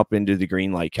him even up into the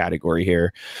green light category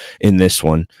here in this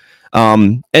one.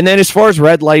 And then as far as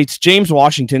red lights, James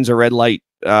Washington's a red light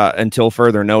until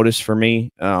further notice for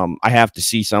me. I have to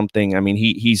see something. I mean,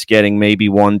 he's getting maybe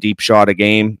one deep shot a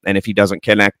game, and if he doesn't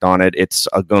connect on it, it's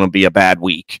going to be a bad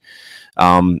week.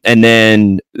 And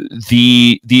then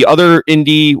the other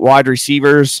Indy wide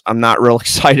receivers, I'm not real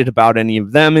excited about any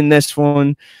of them in this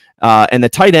one. And the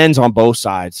tight ends on both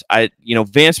sides,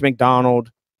 Vance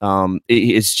McDonald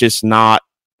is just not,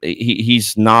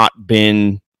 he's not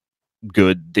been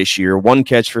good this year. 1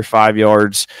 catch for 5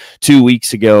 yards 2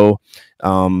 weeks ago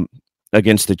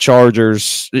against the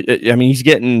Chargers. I mean, he's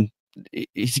getting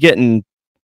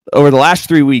over the last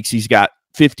 3 weeks, he's got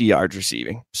 50 yards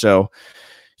receiving. So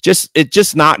it's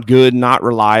just not good, not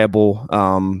reliable,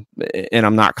 and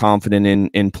I'm not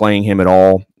confident in playing him at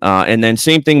all. And then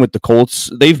same thing with the Colts.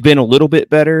 They've been a little bit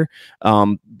better.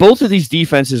 Both of these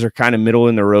defenses are kind of middle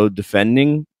in the road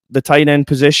defending the tight end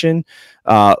position,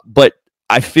 but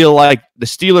I feel like the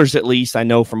Steelers, at least I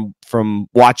know from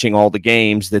watching all the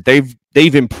games, that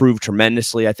they've improved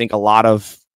tremendously. I think a lot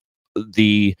of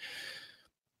the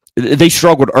they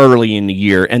struggled early in the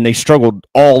year, and they struggled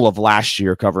all of last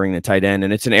year covering the tight end.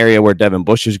 And it's an area where Devin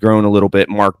Bush has grown a little bit.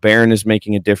 Mark Barron is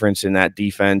making a difference in that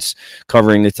defense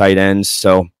covering the tight ends.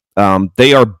 So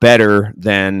they are better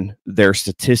than their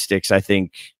statistics, I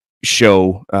think,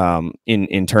 show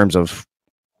in terms of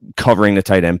covering the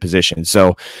tight end position.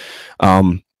 So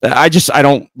I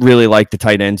don't really like the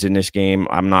tight ends in this game.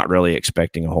 I'm not really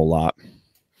expecting a whole lot.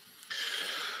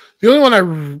 The only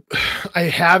one I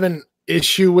have an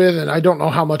issue with, and I don't know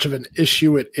how much of an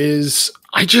issue it is,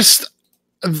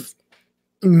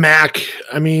 Mac,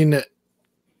 I mean,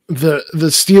 the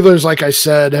Steelers, like I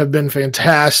said, have been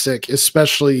fantastic,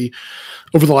 especially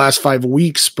over the last 5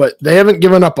 weeks, but they haven't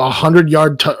given up a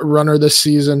 100-yard runner this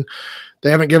season.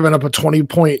 They haven't given up a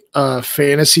 20-point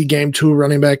fantasy game to a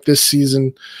running back this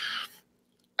season.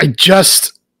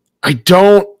 I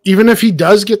don't, even if he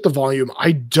does get the volume,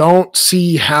 I don't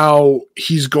see how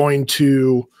he's going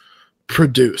to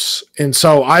produce. And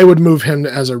so I would move him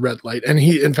as a red light. And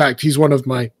in fact, he's one of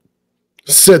my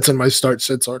sits in my start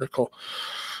sits article.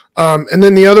 And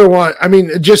then the other one, I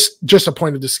mean, just a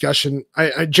point of discussion.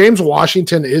 James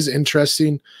Washington is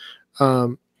interesting.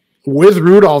 With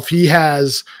Rudolph, he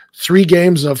has 3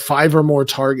 games of 5 or more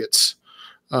targets.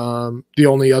 The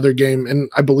only other game,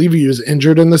 and I believe he was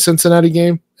injured in the Cincinnati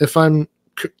game.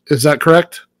 Is that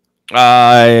correct?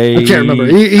 I can't remember.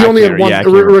 He only had one. Yeah,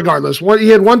 regardless, he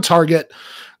had 1 target,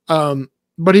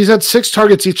 but he's had 6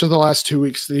 targets each of the last 2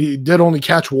 weeks. He did only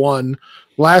catch 1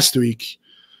 last week.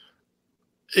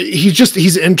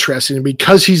 He's interesting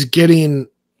because he's getting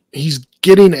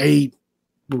a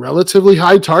relatively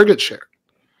high target share.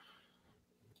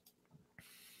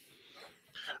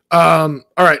 All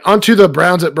right, on to the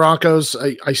Browns at Broncos.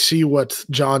 I see what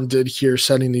John did here,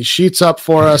 setting these sheets up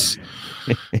for us.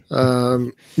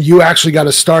 You actually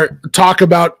got to talk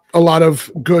about a lot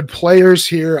of good players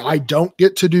here. I don't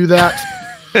get to do that.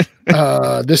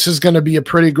 This is going to be a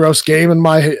pretty gross game in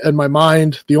my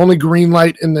mind. The only green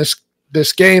light in this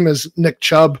game is Nick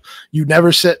Chubb. You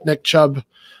never sit Nick Chubb.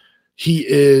 He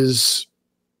is.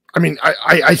 I mean,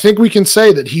 I think we can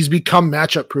say that he's become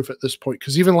matchup proof at this point,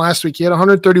 because even last week he had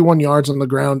 131 yards on the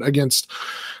ground against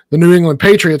the New England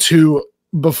Patriots, who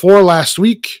before last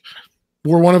week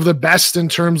were one of the best in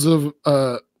terms of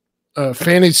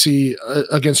fantasy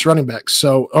against running backs.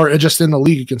 Or just in the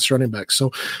league against running backs.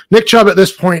 So Nick Chubb at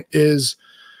this point is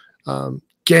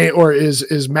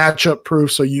is matchup proof.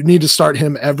 So you need to start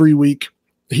him every week.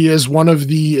 He is one of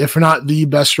the, if not the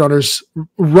best rushing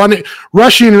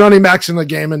running backs in the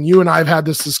game. And you and I have had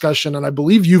this discussion, and I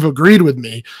believe you've agreed with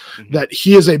me that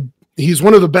he's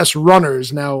one of the best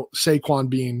runners. Now, Saquon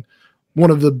being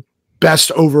one of the best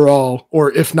overall,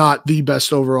 or if not the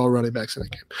best overall running backs in the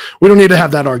game. We don't need to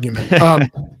have that argument.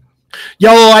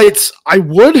 Yellow lights. I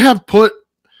would have put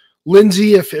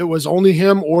Lindsey if it was only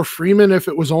him, or Freeman if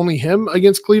it was only him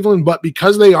against Cleveland, but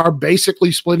because they are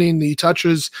basically splitting the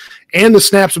touches and the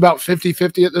snaps about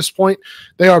 50-50 at this point,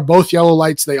 they are both yellow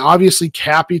lights. They obviously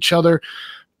cap each other,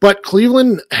 but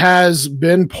Cleveland has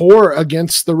been poor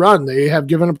against the run. They have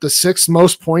given up the 6th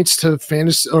most points to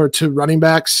fantasy or to running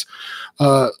backs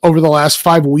over the last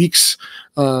 5 weeks.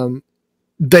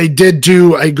 They did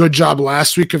do a good job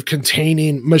last week of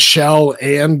containing Michelle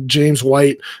and James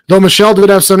White. Though Michelle did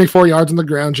have 74 yards on the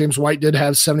ground, James White did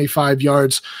have 75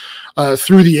 yards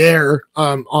through the air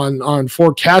on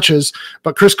 4 catches.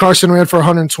 But Chris Carson ran for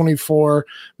 124.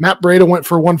 Matt Breida went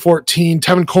for 114.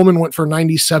 Tevin Coleman went for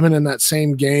 97 in that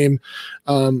same game.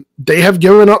 They have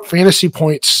given up fantasy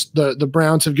points. The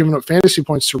Browns have given up fantasy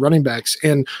points to running backs.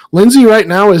 And Lindsey right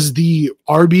now is the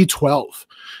RB12.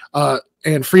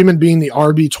 And Freeman being the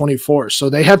RB24. So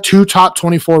they have 2 top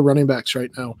 24 running backs right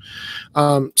now.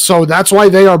 So that's why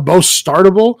they are both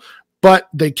startable, but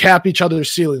they cap each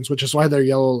other's ceilings, which is why they're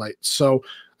yellow lights. So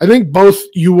I think both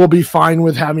you will be fine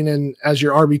with having in as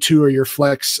your RB2 or your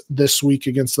flex this week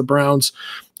against the Browns.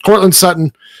 Cortland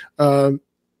Sutton,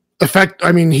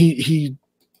 he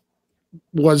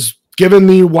was given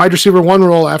the wide receiver 1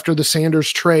 role after the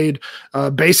Sanders trade.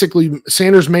 Basically,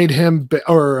 Sanders made him,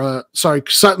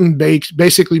 Sutton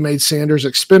basically made Sanders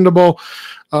expendable.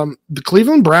 The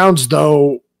Cleveland Browns,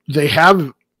 though, they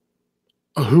have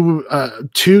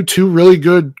two really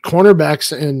good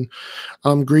cornerbacks in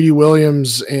Greedy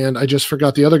Williams, and I just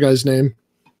forgot the other guy's name.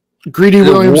 Greedy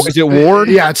Williams. Is it Ward?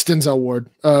 Yeah, it's Denzel Ward.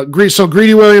 So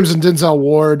Greedy Williams and Denzel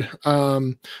Ward.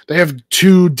 They have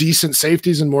 2 decent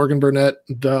safeties in Morgan Burnett,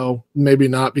 though maybe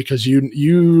not, because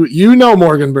you know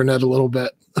Morgan Burnett a little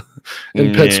bit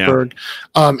in Pittsburgh,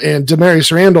 and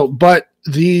Demarius Randall. But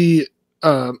the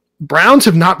Browns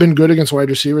have not been good against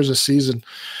wide receivers this season.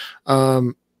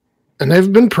 And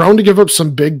they've been prone to give up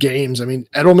some big games. I mean,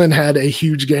 Edelman had a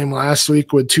huge game last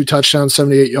week with 2 touchdowns,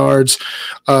 78 yards.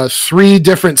 3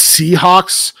 different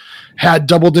Seahawks had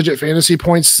double-digit fantasy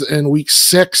points in week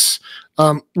 6.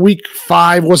 Week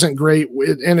 5 wasn't great,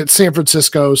 and it's San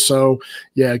Francisco, so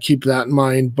yeah, keep that in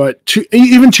mind. But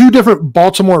even 2 different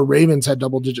Baltimore Ravens had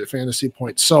double-digit fantasy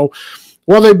points. So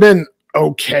while they've been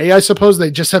okay, I suppose,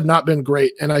 they just have not been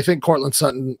great. And I think Cortland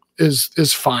Sutton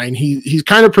is fine. He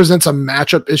kind of presents a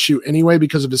matchup issue anyway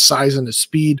because of his size and his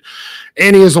speed,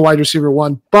 and he is a wide receiver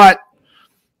 1. But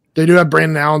they do have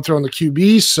Brandon Allen throwing the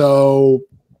QB, so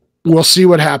we'll see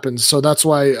what happens. So that's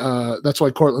why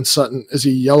Cortland Sutton is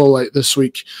a yellow light this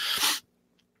week.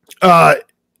 I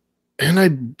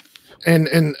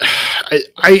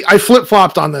flip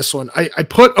flopped on this one. I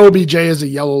put OBJ as a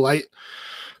yellow light,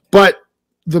 but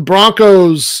the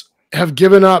Broncos have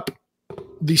given up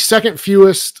the second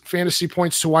fewest fantasy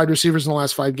points to wide receivers in the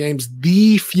last 5 games,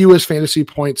 the fewest fantasy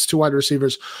points to wide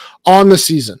receivers on the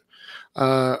season.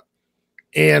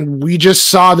 And we just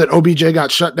saw that OBJ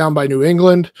got shut down by New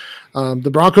England.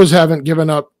 The Broncos haven't given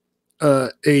up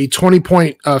a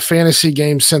 20-point fantasy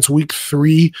game since week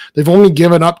 3. They've only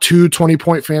given up 2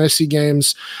 20-point fantasy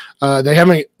games. They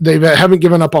haven't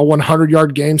given up a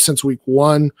 100-yard game since week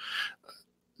 1.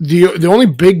 The only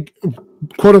big,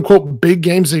 quote unquote, big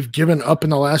games they've given up in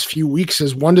the last few weeks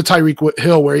is one to Tyreek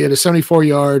Hill, where he had a 74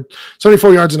 yards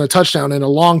and a touchdown, and a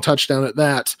long touchdown at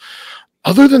that.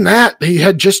 Other than that,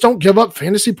 they just don't give up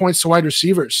fantasy points to wide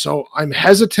receivers. So I'm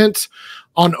hesitant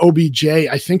on OBJ.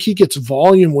 I think he gets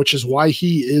volume, which is why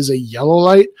he is a yellow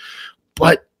light.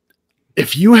 But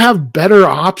if you have better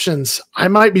options, I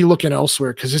might be looking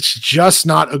elsewhere because it's just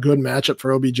not a good matchup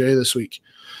for OBJ this week.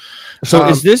 So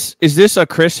is this a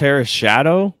Chris Harris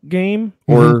shadow game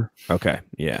or okay?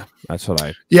 Yeah, that's what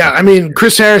I. Yeah, I mean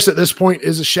Chris Harris at this point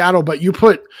is a shadow, but you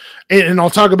put, and I'll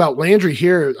talk about Landry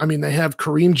here. I mean they have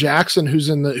Kareem Jackson who's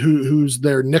who's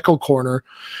their nickel corner,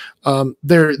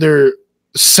 their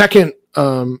second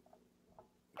cornerback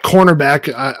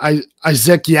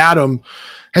Isaac Yadam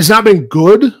has not been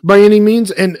good by any means,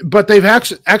 but they've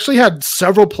actually had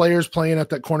several players playing at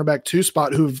that cornerback 2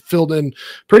 spot who've filled in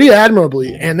pretty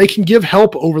admirably, and they can give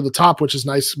help over the top, which is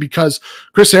nice because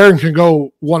Chris Aaron can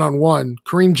go one-on-one.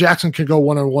 Kareem Jackson can go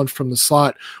one-on-one from the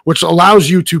slot, which allows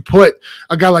you to put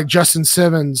a guy like Justin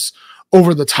Simmons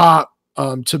over the top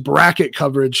to bracket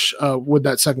coverage with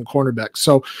that second cornerback.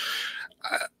 So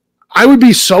I would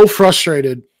be so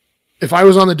frustrated if I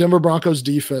was on the Denver Broncos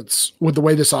defense with the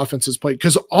way this offense is played,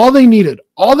 because all they needed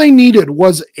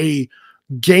was a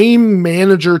game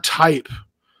manager type,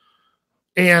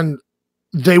 and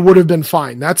they would have been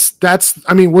fine. That's.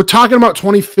 I mean, we're talking about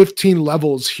 2015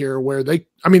 levels here, where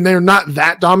they're not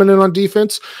that dominant on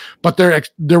defense, but they're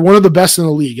one of the best in the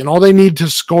league, and all they need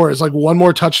to score is like one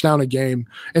more touchdown a game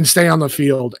and stay on the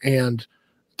field, and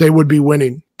they would be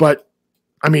winning. But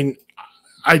I mean,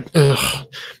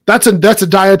 that's a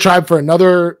diatribe for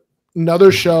another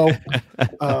show.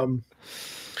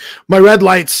 My red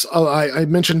lights, I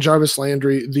mentioned Jarvis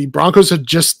Landry. The Broncos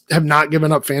have not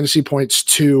given up fantasy points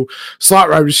to slot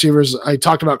wide receivers. I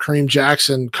talked about Kareem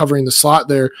Jackson covering the slot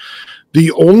there.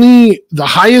 The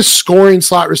highest scoring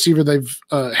slot receiver they've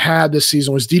had this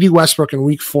season was D.D. Westbrook in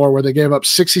week 4, where they gave up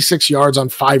 66 yards on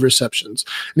 5 receptions,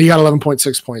 and he got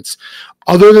 11.6 points.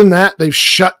 Other than that, they've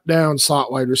shut down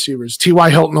slot wide receivers.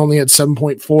 T.Y. Hilton only had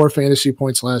 7.4 fantasy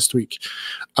points last week.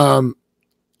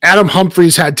 Adam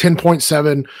Humphries had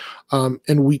 10.7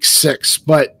 in week 6,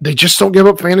 but they just don't give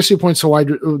up fantasy points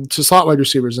to slot wide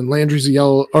receivers, and Landry's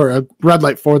a red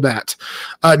light for that.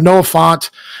 Noah Fant.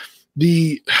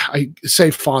 I say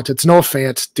Font, it's Noah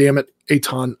Fant, damn it,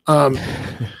 Aton.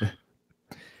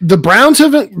 The Browns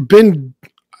haven't been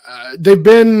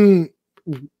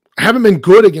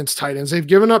good against tight ends. They've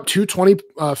given up 2 20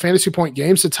 fantasy point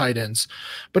games to tight ends,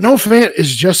 but Noah Fant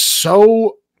is just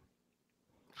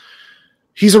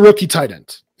he's a rookie tight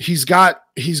end. He's got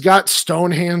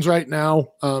stone hands right now.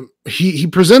 He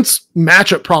presents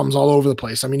matchup problems all over the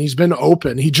place. I mean, he's been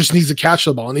open. He just needs to catch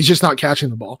the ball, and he's just not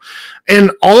catching the ball. And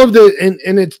all of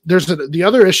the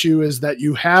other issue is that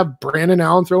you have Brandon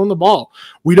Allen throwing the ball.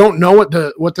 We don't know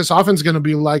what this offense is going to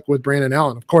be like with Brandon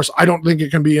Allen. Of course, I don't think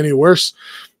it can be any worse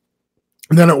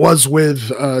than it was with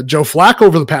Joe Flacco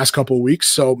over the past couple of weeks.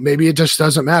 So maybe it just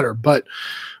doesn't matter. But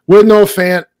with Noah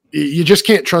Fant, you just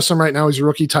can't trust him right now. He's a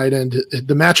rookie tight end.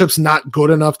 The matchup's not good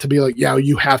enough to be like, yeah,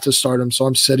 you have to start him. So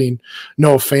I'm sitting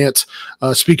Noah Fant.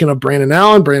 Speaking of Brandon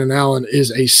Allen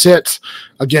is a sit.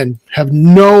 Again, have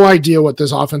no idea what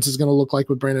this offense is going to look like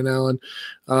with Brandon Allen.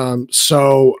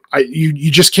 So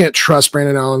you just can't trust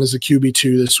Brandon Allen as a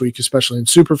QB2 this week, especially in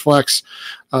SuperFlex.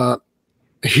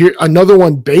 here, another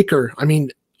one, Baker. I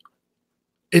mean,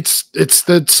 it's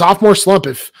the sophomore slump.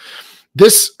 If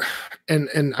this,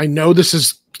 and I know this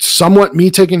is somewhat me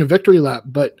taking a victory lap,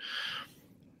 but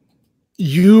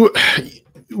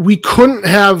we couldn't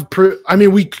have.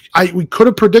 We could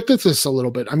have predicted this a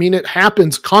little bit. I mean, it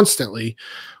happens constantly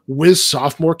with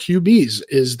sophomore QBs.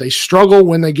 Is they struggle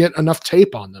when they get enough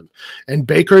tape on them, and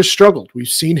Baker has struggled. We've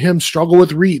seen him struggle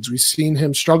with reads. We've seen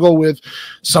him struggle with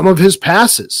some of his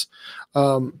passes.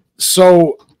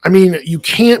 So, I mean, you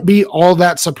can't be all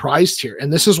that surprised here,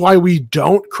 and this is why we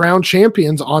don't crown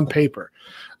champions on paper.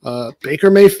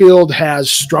 Baker Mayfield has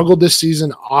struggled this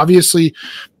season. Obviously,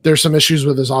 there's some issues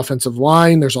with his offensive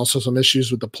line. There's also some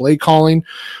issues with the play calling,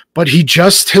 but he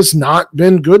just has not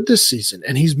been good this season,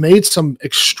 and he's made some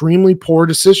extremely poor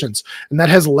decisions, and that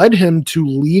has led him to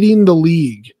leading the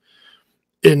league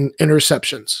in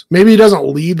interceptions. Maybe he doesn't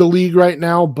lead the league right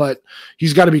now, but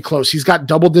he's got to be close. He's got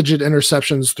double-digit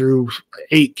interceptions through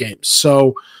 8 games.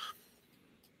 So,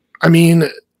 I mean,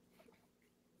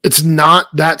 it's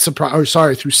not that through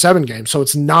 7 games. So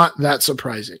it's not that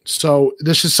surprising. So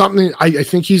this is something I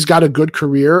think he's got a good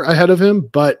career ahead of him,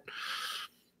 but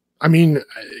I mean,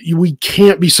 we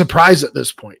can't be surprised at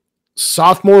this point.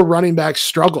 Sophomore running backs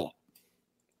struggle.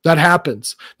 That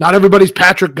happens. Not everybody's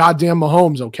Patrick goddamn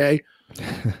Mahomes, okay?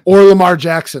 Or Lamar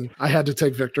Jackson. I had to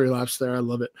take victory laps there. I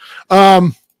love it.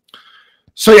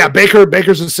 So yeah,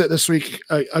 Baker's a sit this week.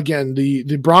 Again,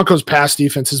 the Broncos pass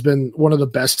defense has been one of the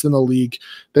best in the league.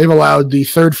 They've allowed the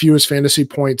 3rd fewest fantasy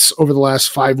points over the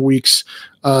last 5 weeks.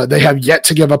 They have yet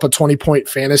to give up a 20-point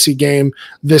fantasy game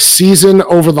this season.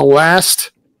 Over the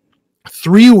last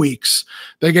 3 weeks,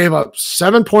 they gave up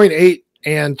 7.8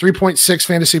 and 3.6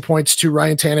 fantasy points to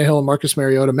Ryan Tannehill and Marcus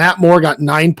Mariota. Matt Moore got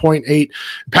 9.8.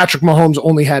 Patrick Mahomes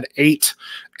only had 8.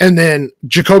 And then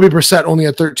Jacoby Brissett only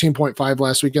had 13.5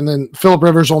 last week. And then Phillip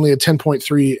Rivers only had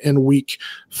 10.3 in week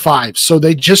 5. So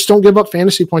they just don't give up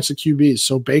fantasy points to QBs.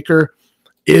 So Baker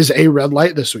is a red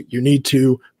light this week. You need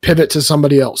to pivot to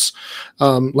somebody else,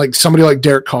 like somebody like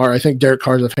Derek Carr. I think Derek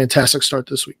Carr is a fantastic start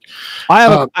this week.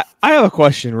 I have a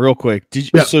question real quick. You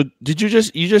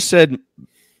just said,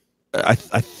 I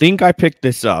think I picked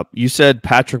this up. You said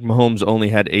Patrick Mahomes only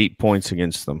had 8 points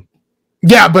against them.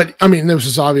 Yeah, but I mean, this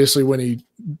was obviously when he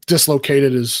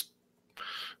dislocated his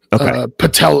knee.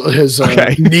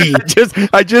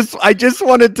 I just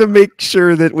wanted to make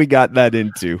sure that we got that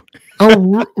into.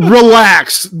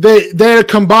 Relax. They had a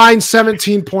combined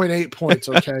 17.8 points.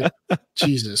 Okay,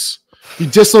 Jesus, he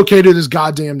dislocated his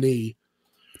goddamn knee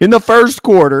in the first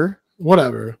quarter.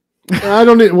 Whatever. I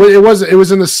don't. It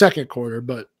was in the second quarter,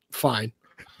 but fine.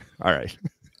 All right.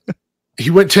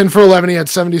 He went 10 for 11. He had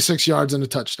 76 yards and a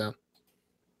touchdown.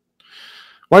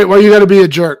 Why you got to be a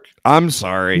jerk? I'm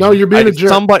sorry. No, you're being a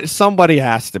jerk. Somebody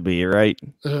has to be, right?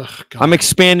 Ugh, I'm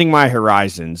expanding my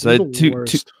horizons.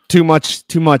 Too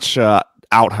much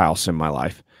outhouse in my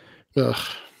life. Ugh,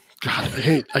 God,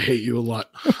 I hate you a lot.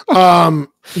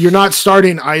 You're not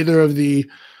starting either of the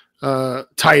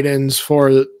tight ends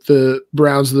for the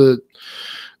Browns. The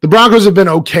Broncos have been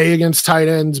okay against tight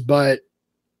ends, but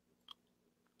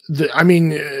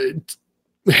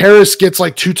Harris gets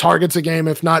like 2 targets a game.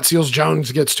 If not, Seals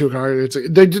Jones gets 2 targets.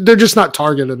 They're just not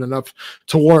targeted enough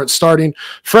to warrant starting.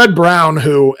 Fred Brown,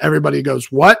 who everybody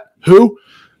goes, what? Who?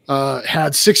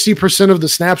 Had 60% of the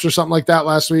snaps or something like that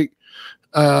last week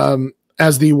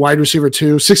as the wide receiver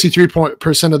 2.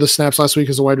 63% of the snaps last week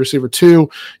as a wide receiver 2.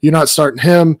 You're not starting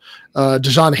him.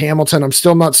 Dejon Hamilton, I'm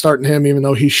still not starting him, even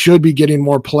though he should be getting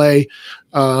more play.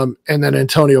 And then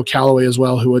Antonio Callaway as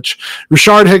well, which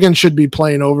Rashard Higgins should be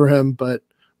playing over him, but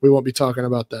we won't be talking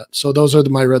about that. So those are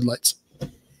my red lights.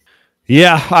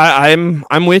 Yeah,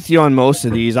 I'm with you on most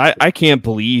of these. I can't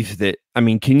believe that. I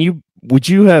mean, would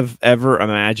you have ever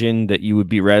imagined that you would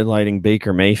be red lighting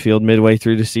Baker Mayfield midway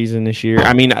through the season this year?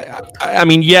 I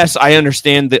mean, yes, I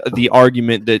understand the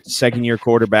argument that 2nd-year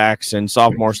quarterbacks and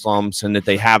sophomore slumps and that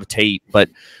they have tape, but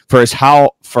for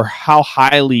how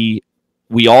highly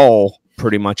we all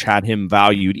pretty much had him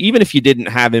valued, even if you didn't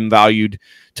have him valued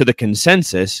to the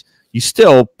consensus, you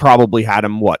still probably had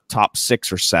him top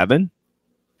 6 or 7.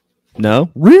 No,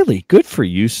 really good for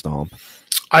you, Stomp.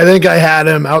 I think I had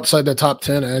him outside the top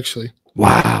 10, actually.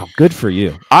 Wow, good for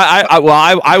you.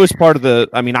 I was part of the.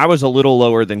 I mean, I was a little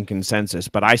lower than consensus,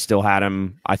 but I still had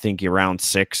him. I think around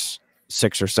 6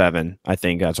 or 7. I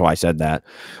think that's why I said that.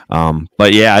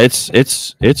 But yeah,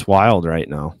 it's wild right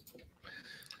now.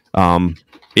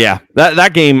 Yeah,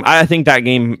 that game. I think that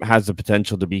game has the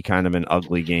potential to be kind of an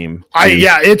ugly game.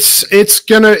 It's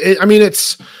gonna.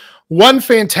 It's one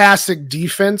fantastic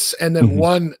defense, and then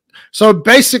one So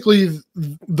basically,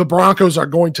 the Broncos are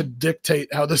going to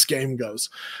dictate how this game goes,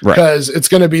 because it's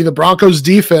going to be the Broncos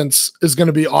defense is going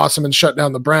to be awesome and shut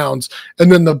down the Browns,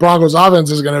 and then the Broncos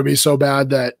offense is going to be so bad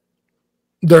that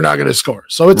they're not going to score.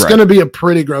 So it's going to be a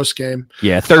pretty gross game.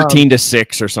 Yeah,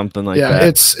 13-6 or something like that.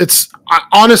 Yeah,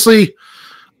 honestly,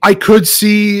 I could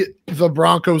see the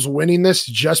Broncos winning this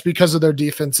just because of their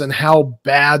defense and how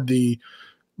bad the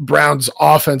Browns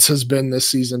offense has been this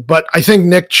season. But I think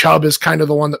Nick Chubb is kind of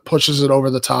the one that pushes it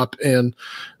over the top and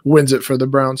wins it for the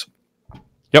Browns.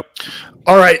 Yep.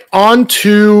 All right, on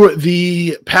to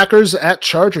the Packers at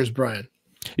Chargers, Brian.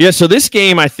 Yeah, so this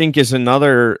game I think is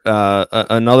another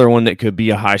one that could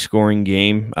be a high scoring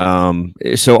game.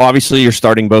 So obviously you're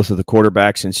starting both of the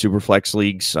quarterbacks in SuperFlex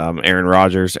leagues, Aaron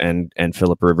Rodgers and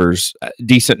Phillip Rivers.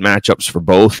 Decent matchups for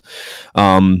both.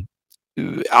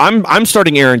 I'm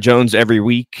starting Aaron Jones every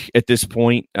week at this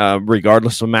point,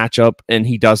 regardless of matchup, and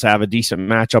he does have a decent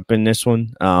matchup in this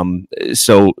one.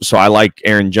 So I like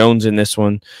Aaron Jones in this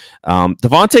one.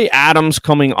 Devontae Adams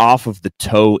coming off of the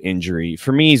toe injury,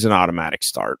 for me, is an automatic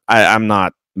start. I'm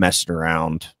not messing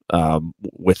around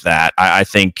with that. I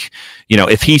think,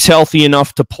 if he's healthy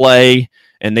enough to play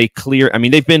and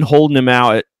they've been holding him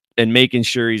out and making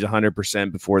sure he's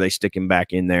 100% before they stick him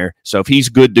back in there. So if he's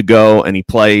good to go and he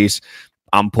plays,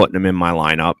 I'm putting him in my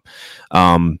lineup.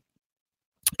 And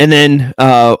then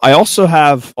I also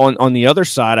have on the other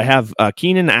side, I have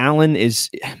Keenan Allen.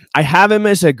 I have him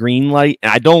as a green light,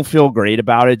 and I don't feel great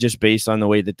about it just based on the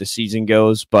way that the season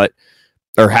goes,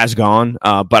 has gone.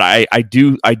 But I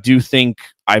do think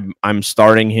I'm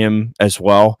starting him as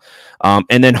well.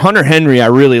 And then Hunter Henry, I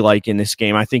really like in this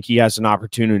game. I think he has an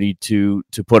opportunity to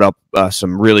put up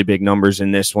some really big numbers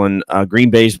in this one. Green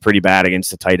Bay's pretty bad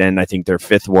against the tight end. I think they're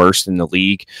 5th worst in the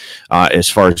league as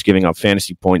far as giving up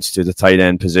fantasy points to the tight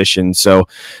end position. So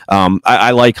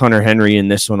I like Hunter Henry in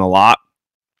this one a lot.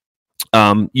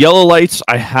 Yellow lights,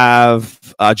 I have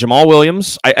Jamal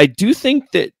Williams. I do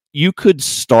think that you could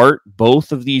start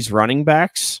both of these running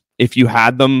backs if you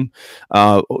had them,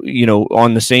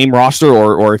 on the same roster,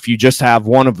 or if you just have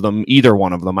one of them, either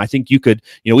one of them. I think you could.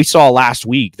 We saw last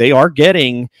week they are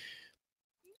getting.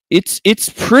 It's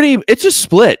a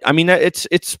split. I mean,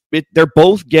 they're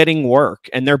both getting work,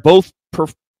 and they're both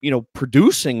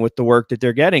producing with the work that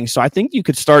they're getting. So I think you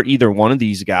could start either one of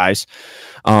these guys,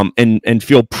 and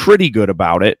feel pretty good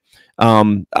about it.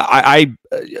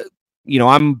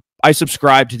 I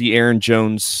subscribe to the Aaron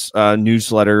Jones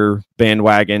newsletter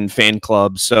bandwagon fan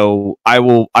club, so I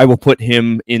will put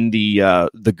him in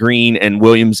the green and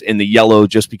Williams in the yellow,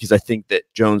 just because I think that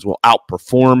Jones will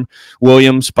outperform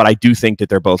Williams, but I do think that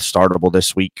they're both startable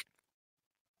this week.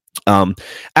 Alan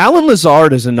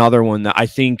Lazard is another one that I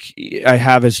think I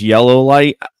have as yellow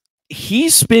light.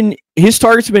 His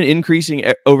targets have been increasing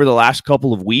over the last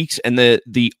couple of weeks, and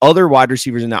the other wide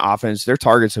receivers in that offense, their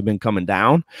targets have been coming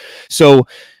down. So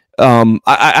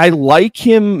I like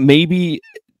him maybe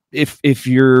if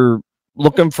you're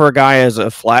looking for a guy as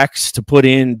a flex to put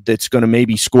in that's going to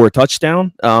maybe score a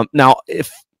touchdown. Now,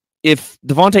 if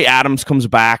Devontae Adams comes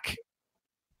back,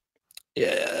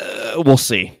 we'll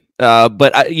see.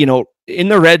 But in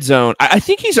the red zone, I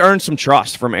think he's earned some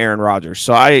trust from Aaron Rodgers.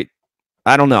 So I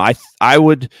don't know. I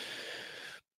would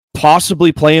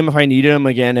possibly play him if I needed him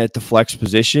again at the flex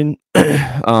position.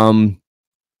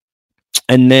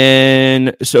 And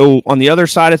then, so on the other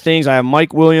side of things, I have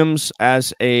Mike Williams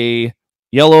as a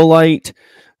yellow light.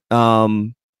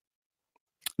 Not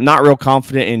real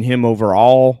confident in him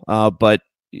overall, but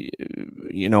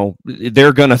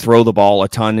they're going to throw the ball a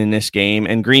ton in this game.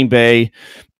 And Green Bay,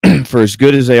 for as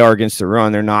good as they are against the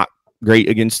run, they're not great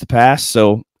against the pass.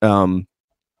 So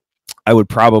I would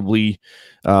probably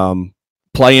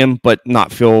play him, but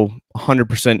not feel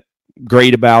 100%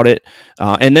 great about it.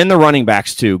 And then the running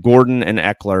backs too, Gordon and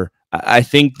Eckler. I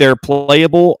think they're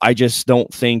playable. I just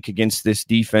don't think against this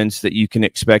defense that you can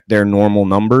expect their normal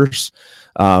numbers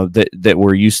that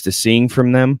we're used to seeing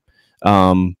from them.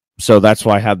 So that's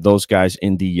why I have those guys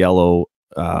in the yellow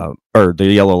or the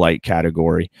yellow light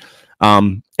category.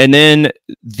 And then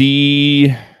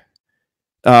the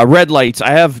red lights,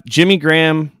 I have Jimmy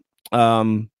Graham,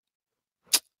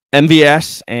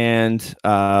 MVS, and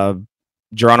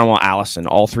Geronimo Allison,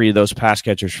 all three of those pass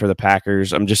catchers for the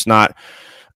Packers. I'm just not.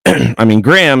 I mean,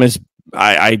 Graham is.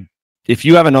 If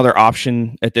you have another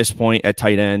option at this point at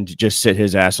tight end, just sit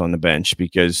his ass on the bench,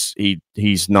 because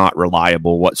he's not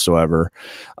reliable whatsoever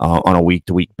on a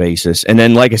week-to-week basis. And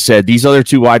then, like I said, these other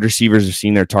two wide receivers have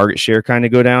seen their target share kind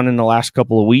of go down in the last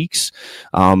couple of weeks.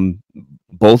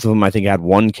 Both of them, I think, had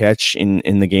one catch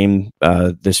in the game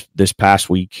this past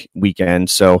weekend.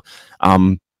 So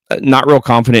not real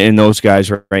confident in those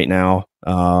guys right now.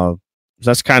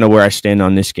 That's kind of where I stand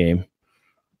on this game.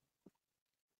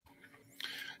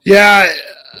 Yeah,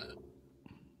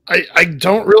 I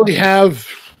don't really have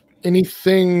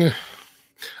anything.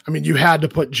 I mean, you had to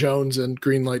put Jones in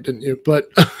green light, didn't you? But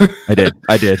I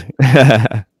did.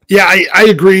 Yeah, I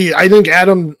agree. I think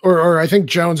Adam or I think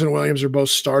Jones and Williams are both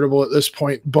startable at this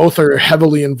point. Both are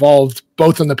heavily involved,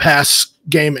 both in the pass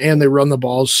game and they run the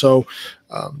balls. So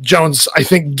Jones, I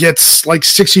think, gets like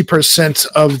 60%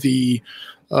 of the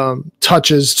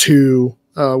touches to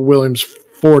Williams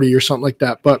 40 or something like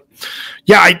that. But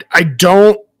yeah, I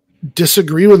don't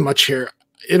disagree with much here.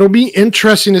 It'll be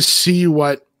interesting to see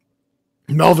what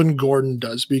Melvin Gordon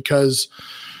does because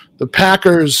the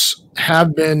Packers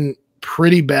have been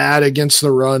pretty bad against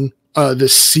the run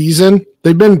this season.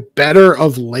 They've been better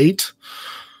of late,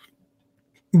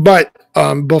 but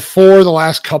before the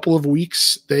last couple of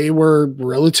weeks, they were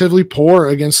relatively poor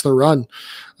against the run.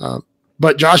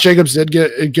 But Josh Jacobs did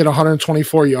get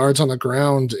 124 yards on the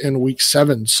ground in week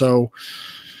 7. So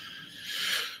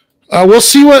we'll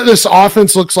see what this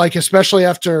offense looks like, especially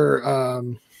after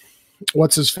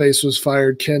what's his face was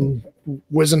fired. Ken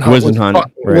Wisenhunt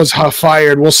was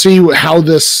fired. We'll see how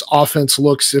this offense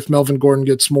looks if Melvin Gordon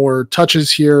gets more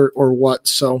touches here or what.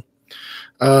 So,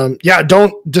 yeah,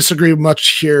 don't disagree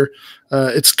much here.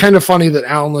 It's kind of funny that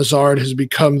Allen Lazard has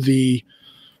become the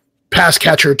pass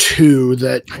catcher 2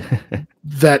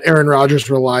 that Aaron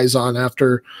Rodgers relies on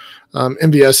after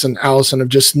MVS and Allison have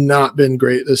just not been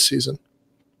great this season.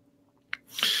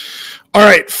 All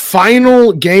right,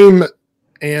 final game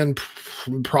and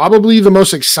probably the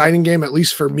most exciting game, at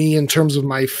least for me, in terms of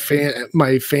my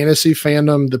fantasy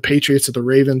fandom, the Patriots at the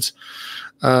Ravens.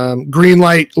 Green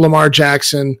light, Lamar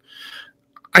Jackson.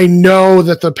 I know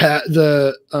that the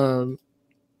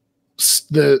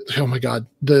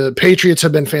Patriots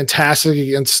have been fantastic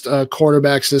against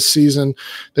quarterbacks this season.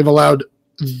 They've allowed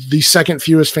the second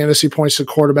fewest fantasy points to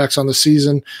quarterbacks on the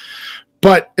season,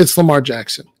 but it's Lamar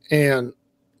Jackson. And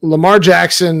Lamar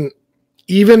Jackson,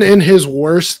 even in his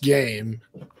worst game,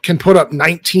 can put up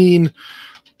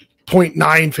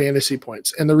 19.9 fantasy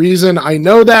points. And the reason I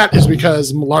know that is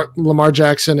because Lamar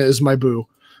Jackson is my boo.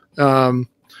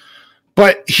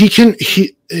 But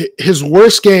his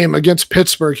worst game against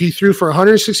Pittsburgh, he threw for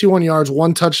 161 yards,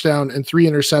 1 touchdown, and 3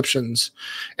 interceptions,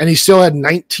 and he still had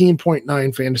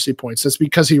 19.9 fantasy points. That's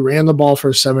because he ran the ball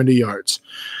for 70 yards.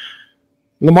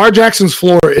 Lamar Jackson's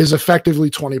floor is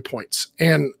effectively 20 points,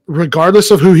 and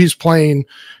regardless of who he's playing,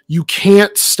 you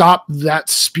can't stop that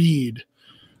speed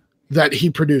that he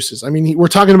produces. I mean, we're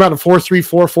talking about a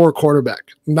 4-3-4-4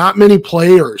 quarterback. Not many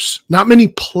players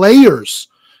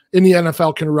in the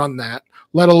NFL can run that,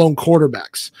 let alone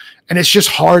quarterbacks. And it's just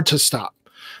hard to stop.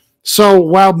 So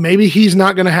while maybe he's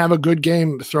not going to have a good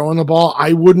game throwing the ball,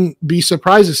 I wouldn't be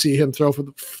surprised to see him throw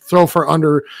for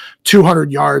under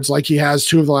 200 yards like he has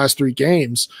 2 of the last 3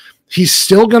 games. He's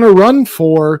still going to run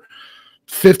for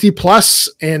 50 plus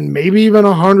and maybe even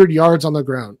 100 yards on the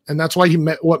ground. And that's why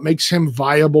what makes him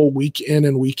viable week in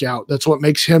and week out. That's what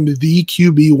makes him the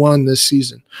QB1 this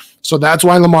season. So that's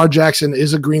why Lamar Jackson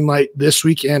is a green light this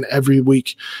week and every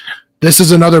week. This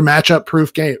is another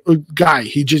matchup-proof guy.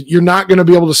 You're not going to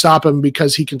be able to stop him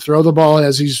because he can throw the ball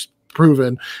as he's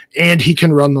proven, and he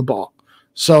can run the ball.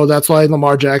 So that's why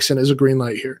Lamar Jackson is a green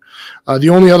light here. The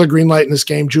only other green light in this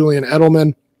game, Julian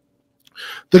Edelman.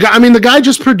 The guy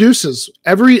just produces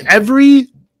every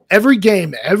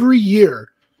game, every year.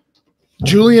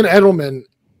 Julian Edelman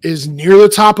is near the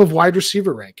top of wide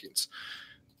receiver rankings,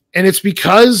 and it's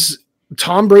because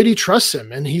Tom Brady trusts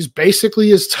him, and he's basically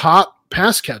his top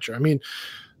pass catcher. I mean,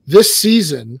 this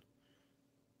season,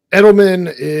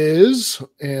 Edelman is,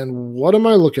 and what am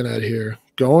I looking at here?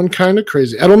 Going kind of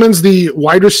crazy. Edelman's the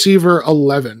wide receiver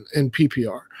 11 in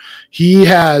PPR. He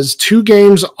has 2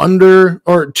 games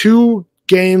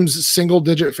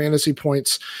single-digit fantasy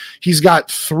points. He's got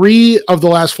 3 of the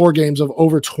last 4 games of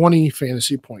over 20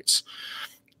 fantasy points.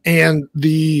 And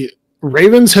the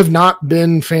Ravens have not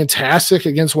been fantastic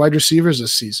against wide receivers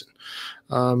this season.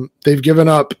 They've given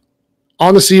up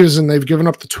on the season, they've given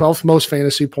up the 12th most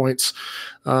fantasy points.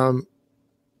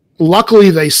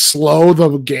 Luckily, they slow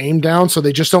the game down, so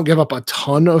they just don't give up a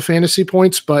ton of fantasy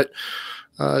points. But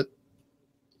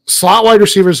slot wide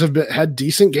receivers have had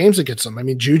decent games against them. I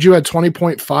mean, Juju had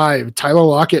 20.5. Tyler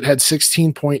Lockett had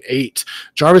 16.8.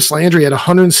 Jarvis Landry had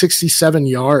 167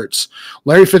 yards.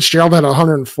 Larry Fitzgerald had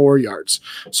 104 yards.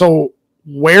 So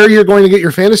where you're going to get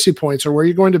your fantasy points or where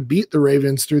you're going to beat the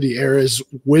Ravens through the air is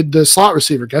with the slot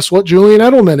receiver. Guess what Julian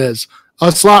Edelman is?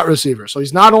 A slot receiver. So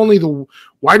he's not only the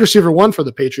wide receiver 1 for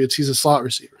the Patriots, he's a slot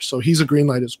receiver. So he's a green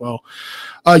light as well.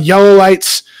 Yellow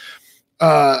lights.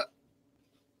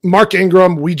 Mark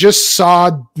Ingram, we just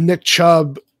saw Nick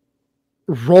Chubb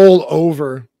roll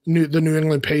over the New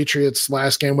England Patriots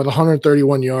last game with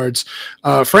 131 yards.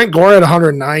 Frank Gore had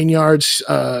 109 yards.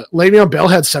 Le'Veon Bell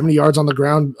had 70 yards on the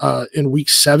ground in week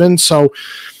 7. So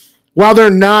while they're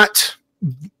not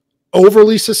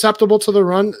overly susceptible to the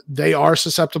run, they are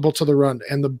susceptible to the run.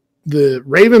 And the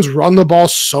Ravens run the ball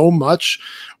so much.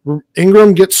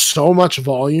 Ingram gets so much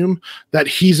volume that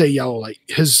he's a yellow light.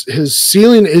 His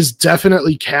ceiling is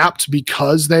definitely capped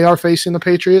because they are facing the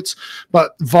Patriots,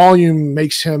 but volume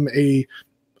makes him a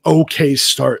okay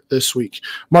start this week.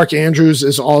 Mark Andrews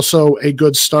is also a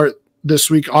good start this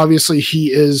week. Obviously,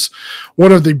 he is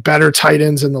one of the better tight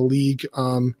ends in the league.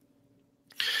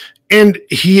 And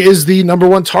he is the number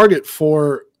 1 target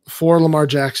for Lamar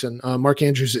Jackson. Mark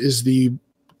Andrews is the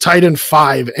tight end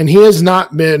 5, and he has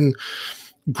not been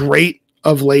great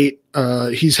of late.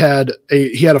 He had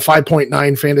a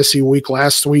 5.9 fantasy week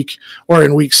last week or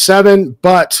in week 7,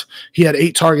 but he had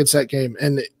 8 targets that game,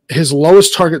 and his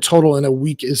lowest target total in a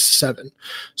week is 7.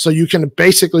 So you can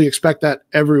basically expect that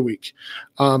every week.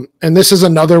 And this is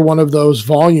another one of those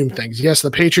volume things. Yes,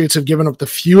 the Patriots have given up the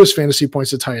fewest fantasy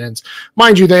points to tight ends.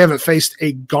 Mind you, they haven't faced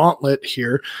a gauntlet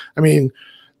here. I mean,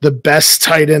 the best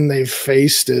tight end they've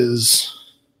faced is,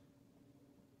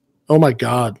 oh my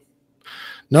God,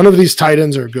 none of these tight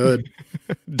ends are good.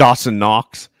 Dawson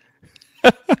Knox.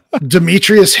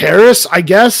 Demetrius Harris, I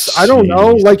guess. I don't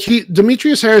know. Like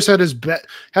Demetrius Harris had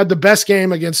the best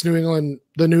game against the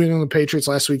New England Patriots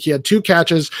last week. He had 2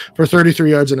 catches for 33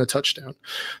 yards and a touchdown.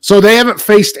 So they haven't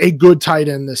faced a good tight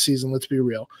end this season. Let's be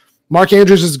real. Mark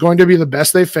Andrews is going to be the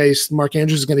best they faced. Mark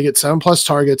Andrews is going to get 7+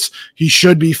 targets. He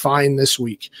should be fine this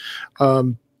week.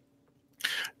 And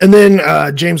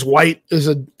then James White is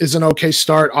an okay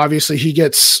start. Obviously, he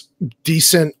gets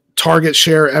decent target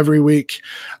share every week.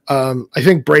 I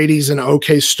think Brady's an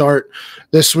okay start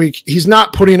this week. He's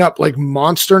not putting up like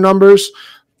monster numbers,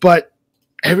 but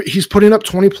he's putting up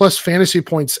 20+ fantasy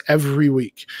points every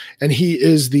week. And he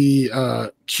is the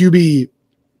QB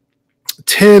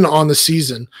 10 on the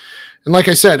season. And like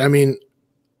I said, I mean,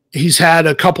 he's had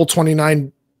a couple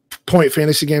 29-point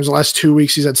fantasy games the last 2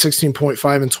 weeks. He's had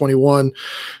 16.5 and 21.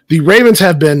 The Ravens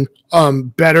have been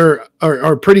better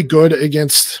or pretty good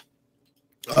against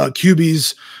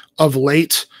QBs of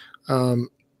late.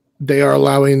 They are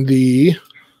allowing the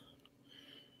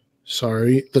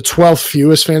 12th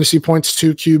fewest fantasy points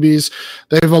to QBs.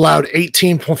 They've allowed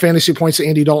 18 fantasy points to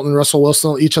Andy Dalton and Russell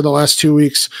Wilson each of the last 2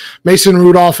 weeks. Mason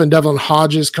Rudolph and Devlin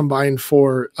Hodges combined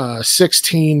for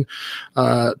 16.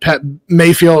 Baker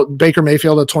Mayfield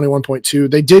at 21.2.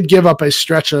 They did give up a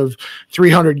stretch of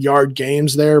 300-yard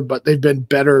games there, but they've been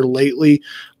better lately.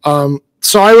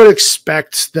 So I would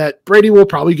expect that Brady will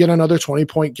probably get another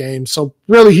 20-point game. So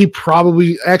really,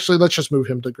 let's just move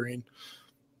him to green.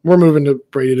 We're moving to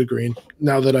Brady to green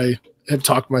now that I have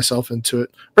talked myself into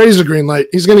it. Brady's a green light.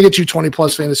 He's going to get you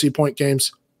 20+ fantasy point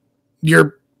games.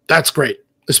 That's great,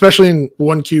 especially in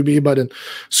 1 QB. But in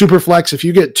SuperFlex, if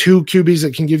you get 2 QBs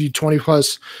that can give you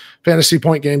 20+ fantasy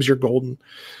point games, you're golden.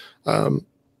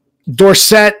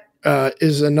 Dorsett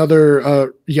is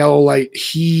another yellow light.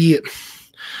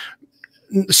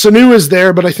 Sanu is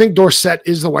there, but I think Dorsett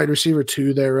is the wide receiver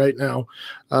 2 there right now.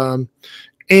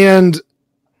 And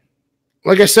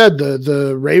like I said,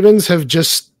 the Ravens have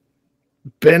just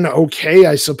been okay,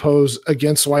 I suppose,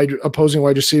 against opposing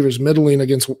wide receivers, middling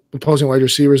against opposing wide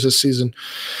receivers this season.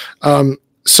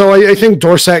 So I think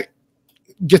Dorsett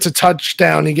gets a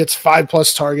touchdown. He gets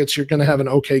 5+ targets. You're going to have an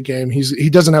okay game. He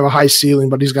doesn't have a high ceiling,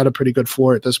 but he's got a pretty good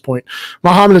floor at this point.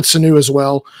 Mohamed Sanu as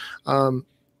well.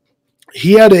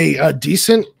 He had a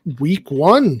decent week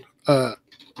 1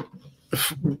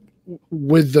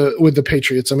 with the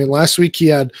Patriots. I mean, last week he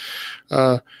had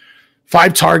 5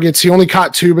 targets. He only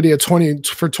caught 2, but he had 20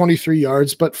 for 23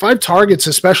 yards. But 5 targets,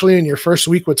 especially in your first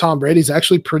week with Tom Brady, is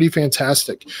actually pretty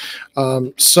fantastic.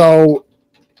 So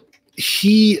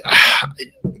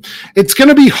it's going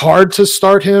to be hard to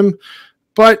start him,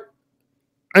 but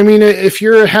I mean, if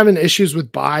you're having issues with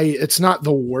bye, it's not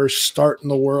the worst start in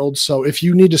the world. So if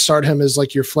you need to start him as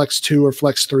like your flex 2 or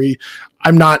flex 3,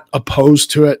 I'm not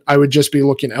opposed to it. I would just be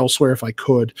looking elsewhere if I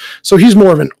could. So he's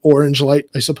more of an orange light,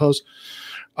 I suppose.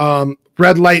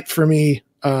 Red light for me.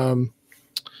 And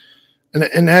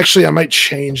actually, I might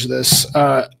change this.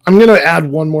 I'm going to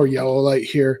add one more yellow light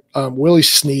here. Willie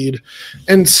Snead.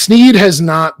 And Snead has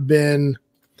not been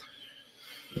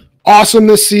awesome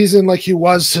this season like he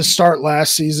was to start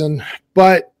last season,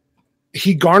 but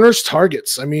he garners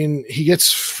targets. I mean, he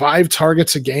gets 5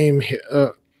 targets a game,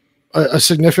 a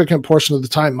significant portion of the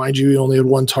time. Mind you, he only had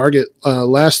 1 target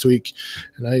last week,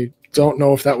 and don't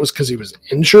know if that was because he was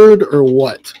injured or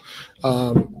what.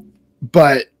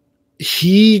 But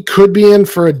he could be in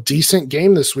for a decent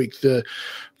game this week. The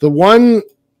one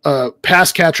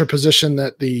pass catcher position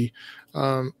that the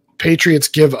Patriots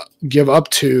give up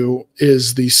to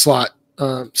is the slot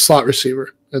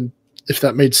receiver. And if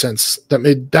that made sense,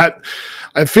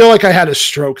 I feel like I had a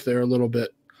stroke there a little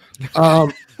bit.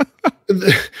 Slot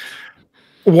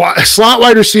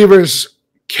wide receivers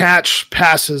catch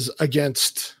passes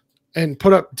against and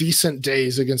put up decent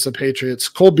days against the Patriots.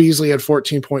 Cole Beasley had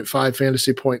 14.5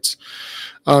 fantasy points.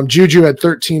 Juju had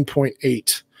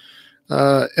 13.8.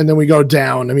 And then we go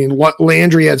down. I mean,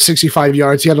 Landry had 65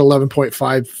 yards. He had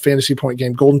 11.5 fantasy point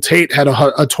game. Golden Tate had a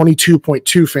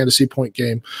 22.2 fantasy point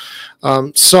game.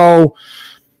 So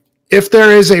if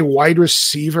there is a wide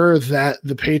receiver that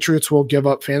the Patriots will give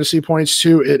up fantasy points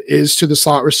to, it is to the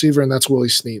slot receiver, and that's Willie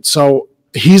Snead. So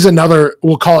he's another,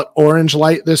 we'll call it orange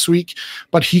light this week,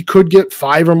 but he could get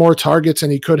 5 or more targets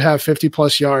and he could have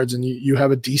 50+ yards, and you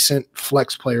have a decent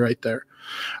flex play right there.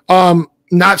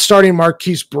 Not starting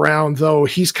Marquise Brown, though.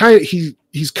 He's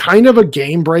kind of a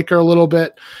game breaker a little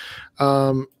bit.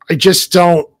 I just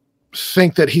don't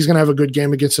think that he's going to have a good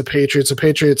game against the Patriots. The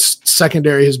Patriots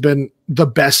secondary has been the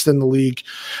best in the league.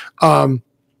 You're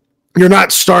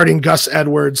not starting Gus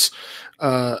Edwards.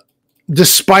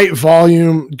 Despite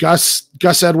volume, Gus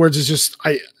Edwards is just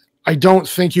I don't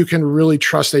think you can really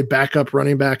trust a backup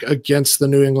running back against the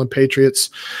New England Patriots.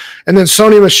 And then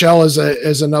Sony Michel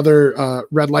is another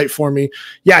red light for me.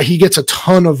 Yeah, he gets a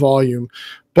ton of volume,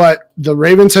 but the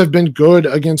Ravens have been good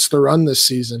against the run this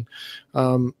season.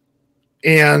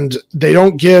 And they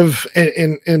don't give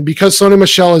and because Sony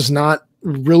Michel is not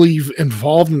really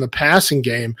involved in the passing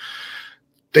game,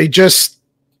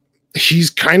 he's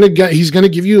going to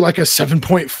give you like a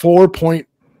 7.4 point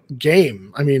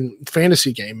game. I mean,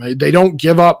 fantasy game. They don't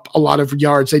give up a lot of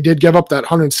yards. They did give up that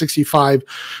 165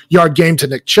 yard game to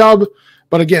Nick Chubb,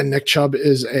 but again, Nick Chubb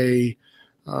is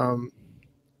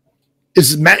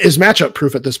matchup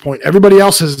proof at this point. Everybody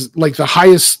else has, like, the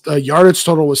highest yardage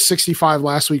total was 65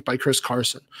 last week by Chris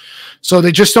Carson. So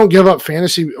they just don't give up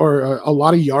fantasy or a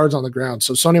lot of yards on the ground.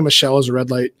 So Sony Michel is a red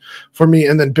light for me.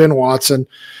 And then Ben Watson,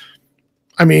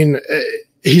 I mean,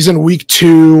 he's in week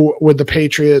 2 with the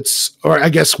Patriots, or I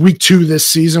guess week 2 this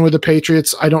season with the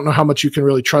Patriots. I don't know how much you can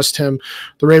really trust him.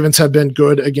 The Ravens have been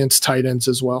good against tight ends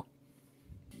as well.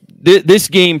 This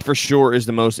game for sure is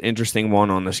the most interesting one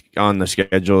on the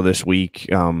schedule this week,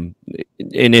 and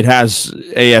it has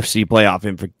AFC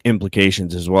playoff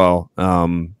implications as well.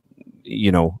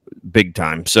 Big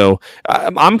time. So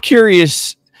I'm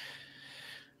curious.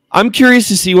 I'm curious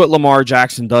to see what Lamar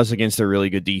Jackson does against a really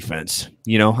good defense.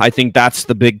 I think that's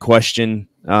the big question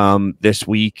this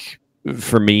week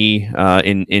for me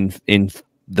in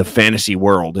the fantasy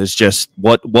world is just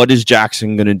what is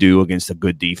Jackson going to do against a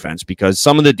good defense? Because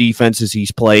some of the defenses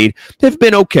he's played have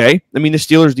been okay. I mean, the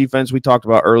Steelers defense we talked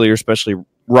about earlier, especially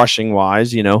rushing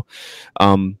wise, and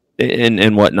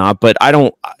whatnot. But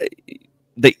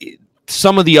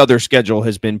some of the other schedule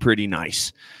has been pretty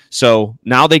nice. So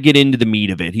now they get into the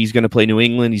meat of it. He's going to play New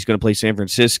England. He's going to play San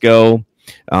Francisco.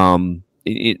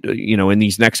 In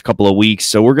these next couple of weeks.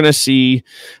 So we're going to see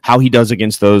how he does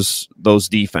against those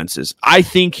defenses. I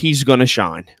think he's going to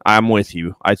shine. I'm with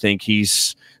you. I think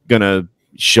he's going to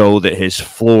show that his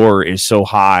floor is so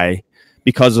high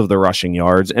because of the rushing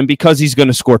yards and because he's going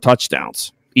to score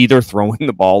touchdowns, either throwing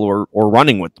the ball or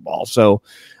running with the ball. So,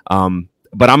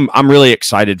 but I'm really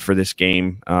excited for this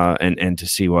game and to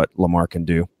see what Lamar can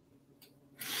do.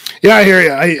 Yeah, I hear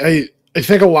you. I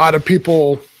think a lot of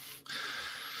people,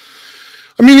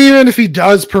 I mean, even if he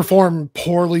does perform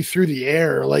poorly through the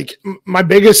air, like my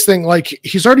biggest thing, like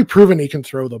he's already proven he can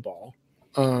throw the ball.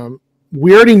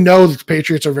 We already know that the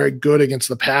Patriots are very good against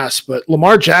the pass, but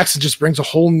Lamar Jackson just brings a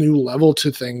whole new level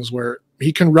to things where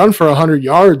he can run for 100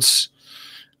 yards.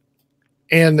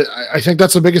 And I think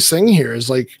that's the biggest thing here is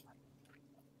like,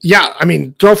 yeah, I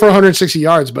mean, throw for 160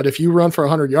 yards, but if you run for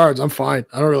 100 yards, I'm fine.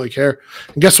 I don't really care.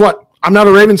 And guess what? I'm not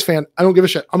a Ravens fan. I don't give a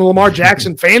shit. I'm a Lamar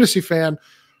Jackson fantasy fan.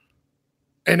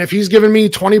 And if he's giving me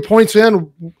 20 points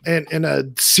in and a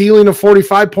ceiling of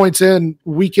 45 points in,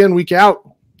 week week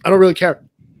out, I don't really care.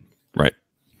 Right.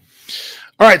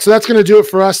 All right, so that's going to do it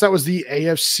for us. That was the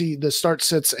Start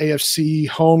Sits AFC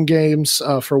home games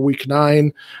for week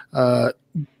 9.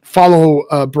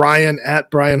 Follow Brian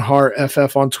at Brian Har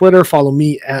FF on Twitter. Follow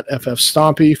me at FF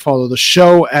Stompy. Follow the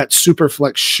show at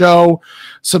SuperFlex Show.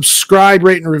 Subscribe,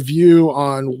 rate, and review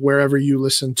on wherever you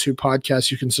listen to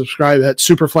podcasts. You can subscribe at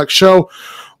SuperFlex Show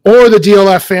or the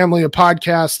DLF family of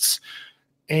podcasts.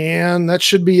 And that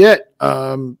should be it.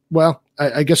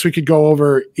 I guess we could go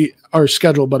over our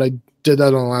schedule, but I did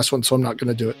that on the last one, so I'm not going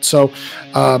to do it. So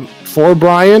for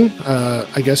Brian,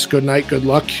 I guess good night, good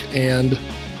luck, and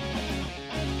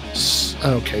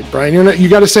okay, Brian, you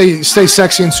got to stay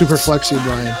sexy and super flexy,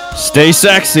 Brian. Stay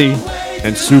sexy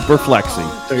and super flexy.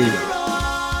 There you go.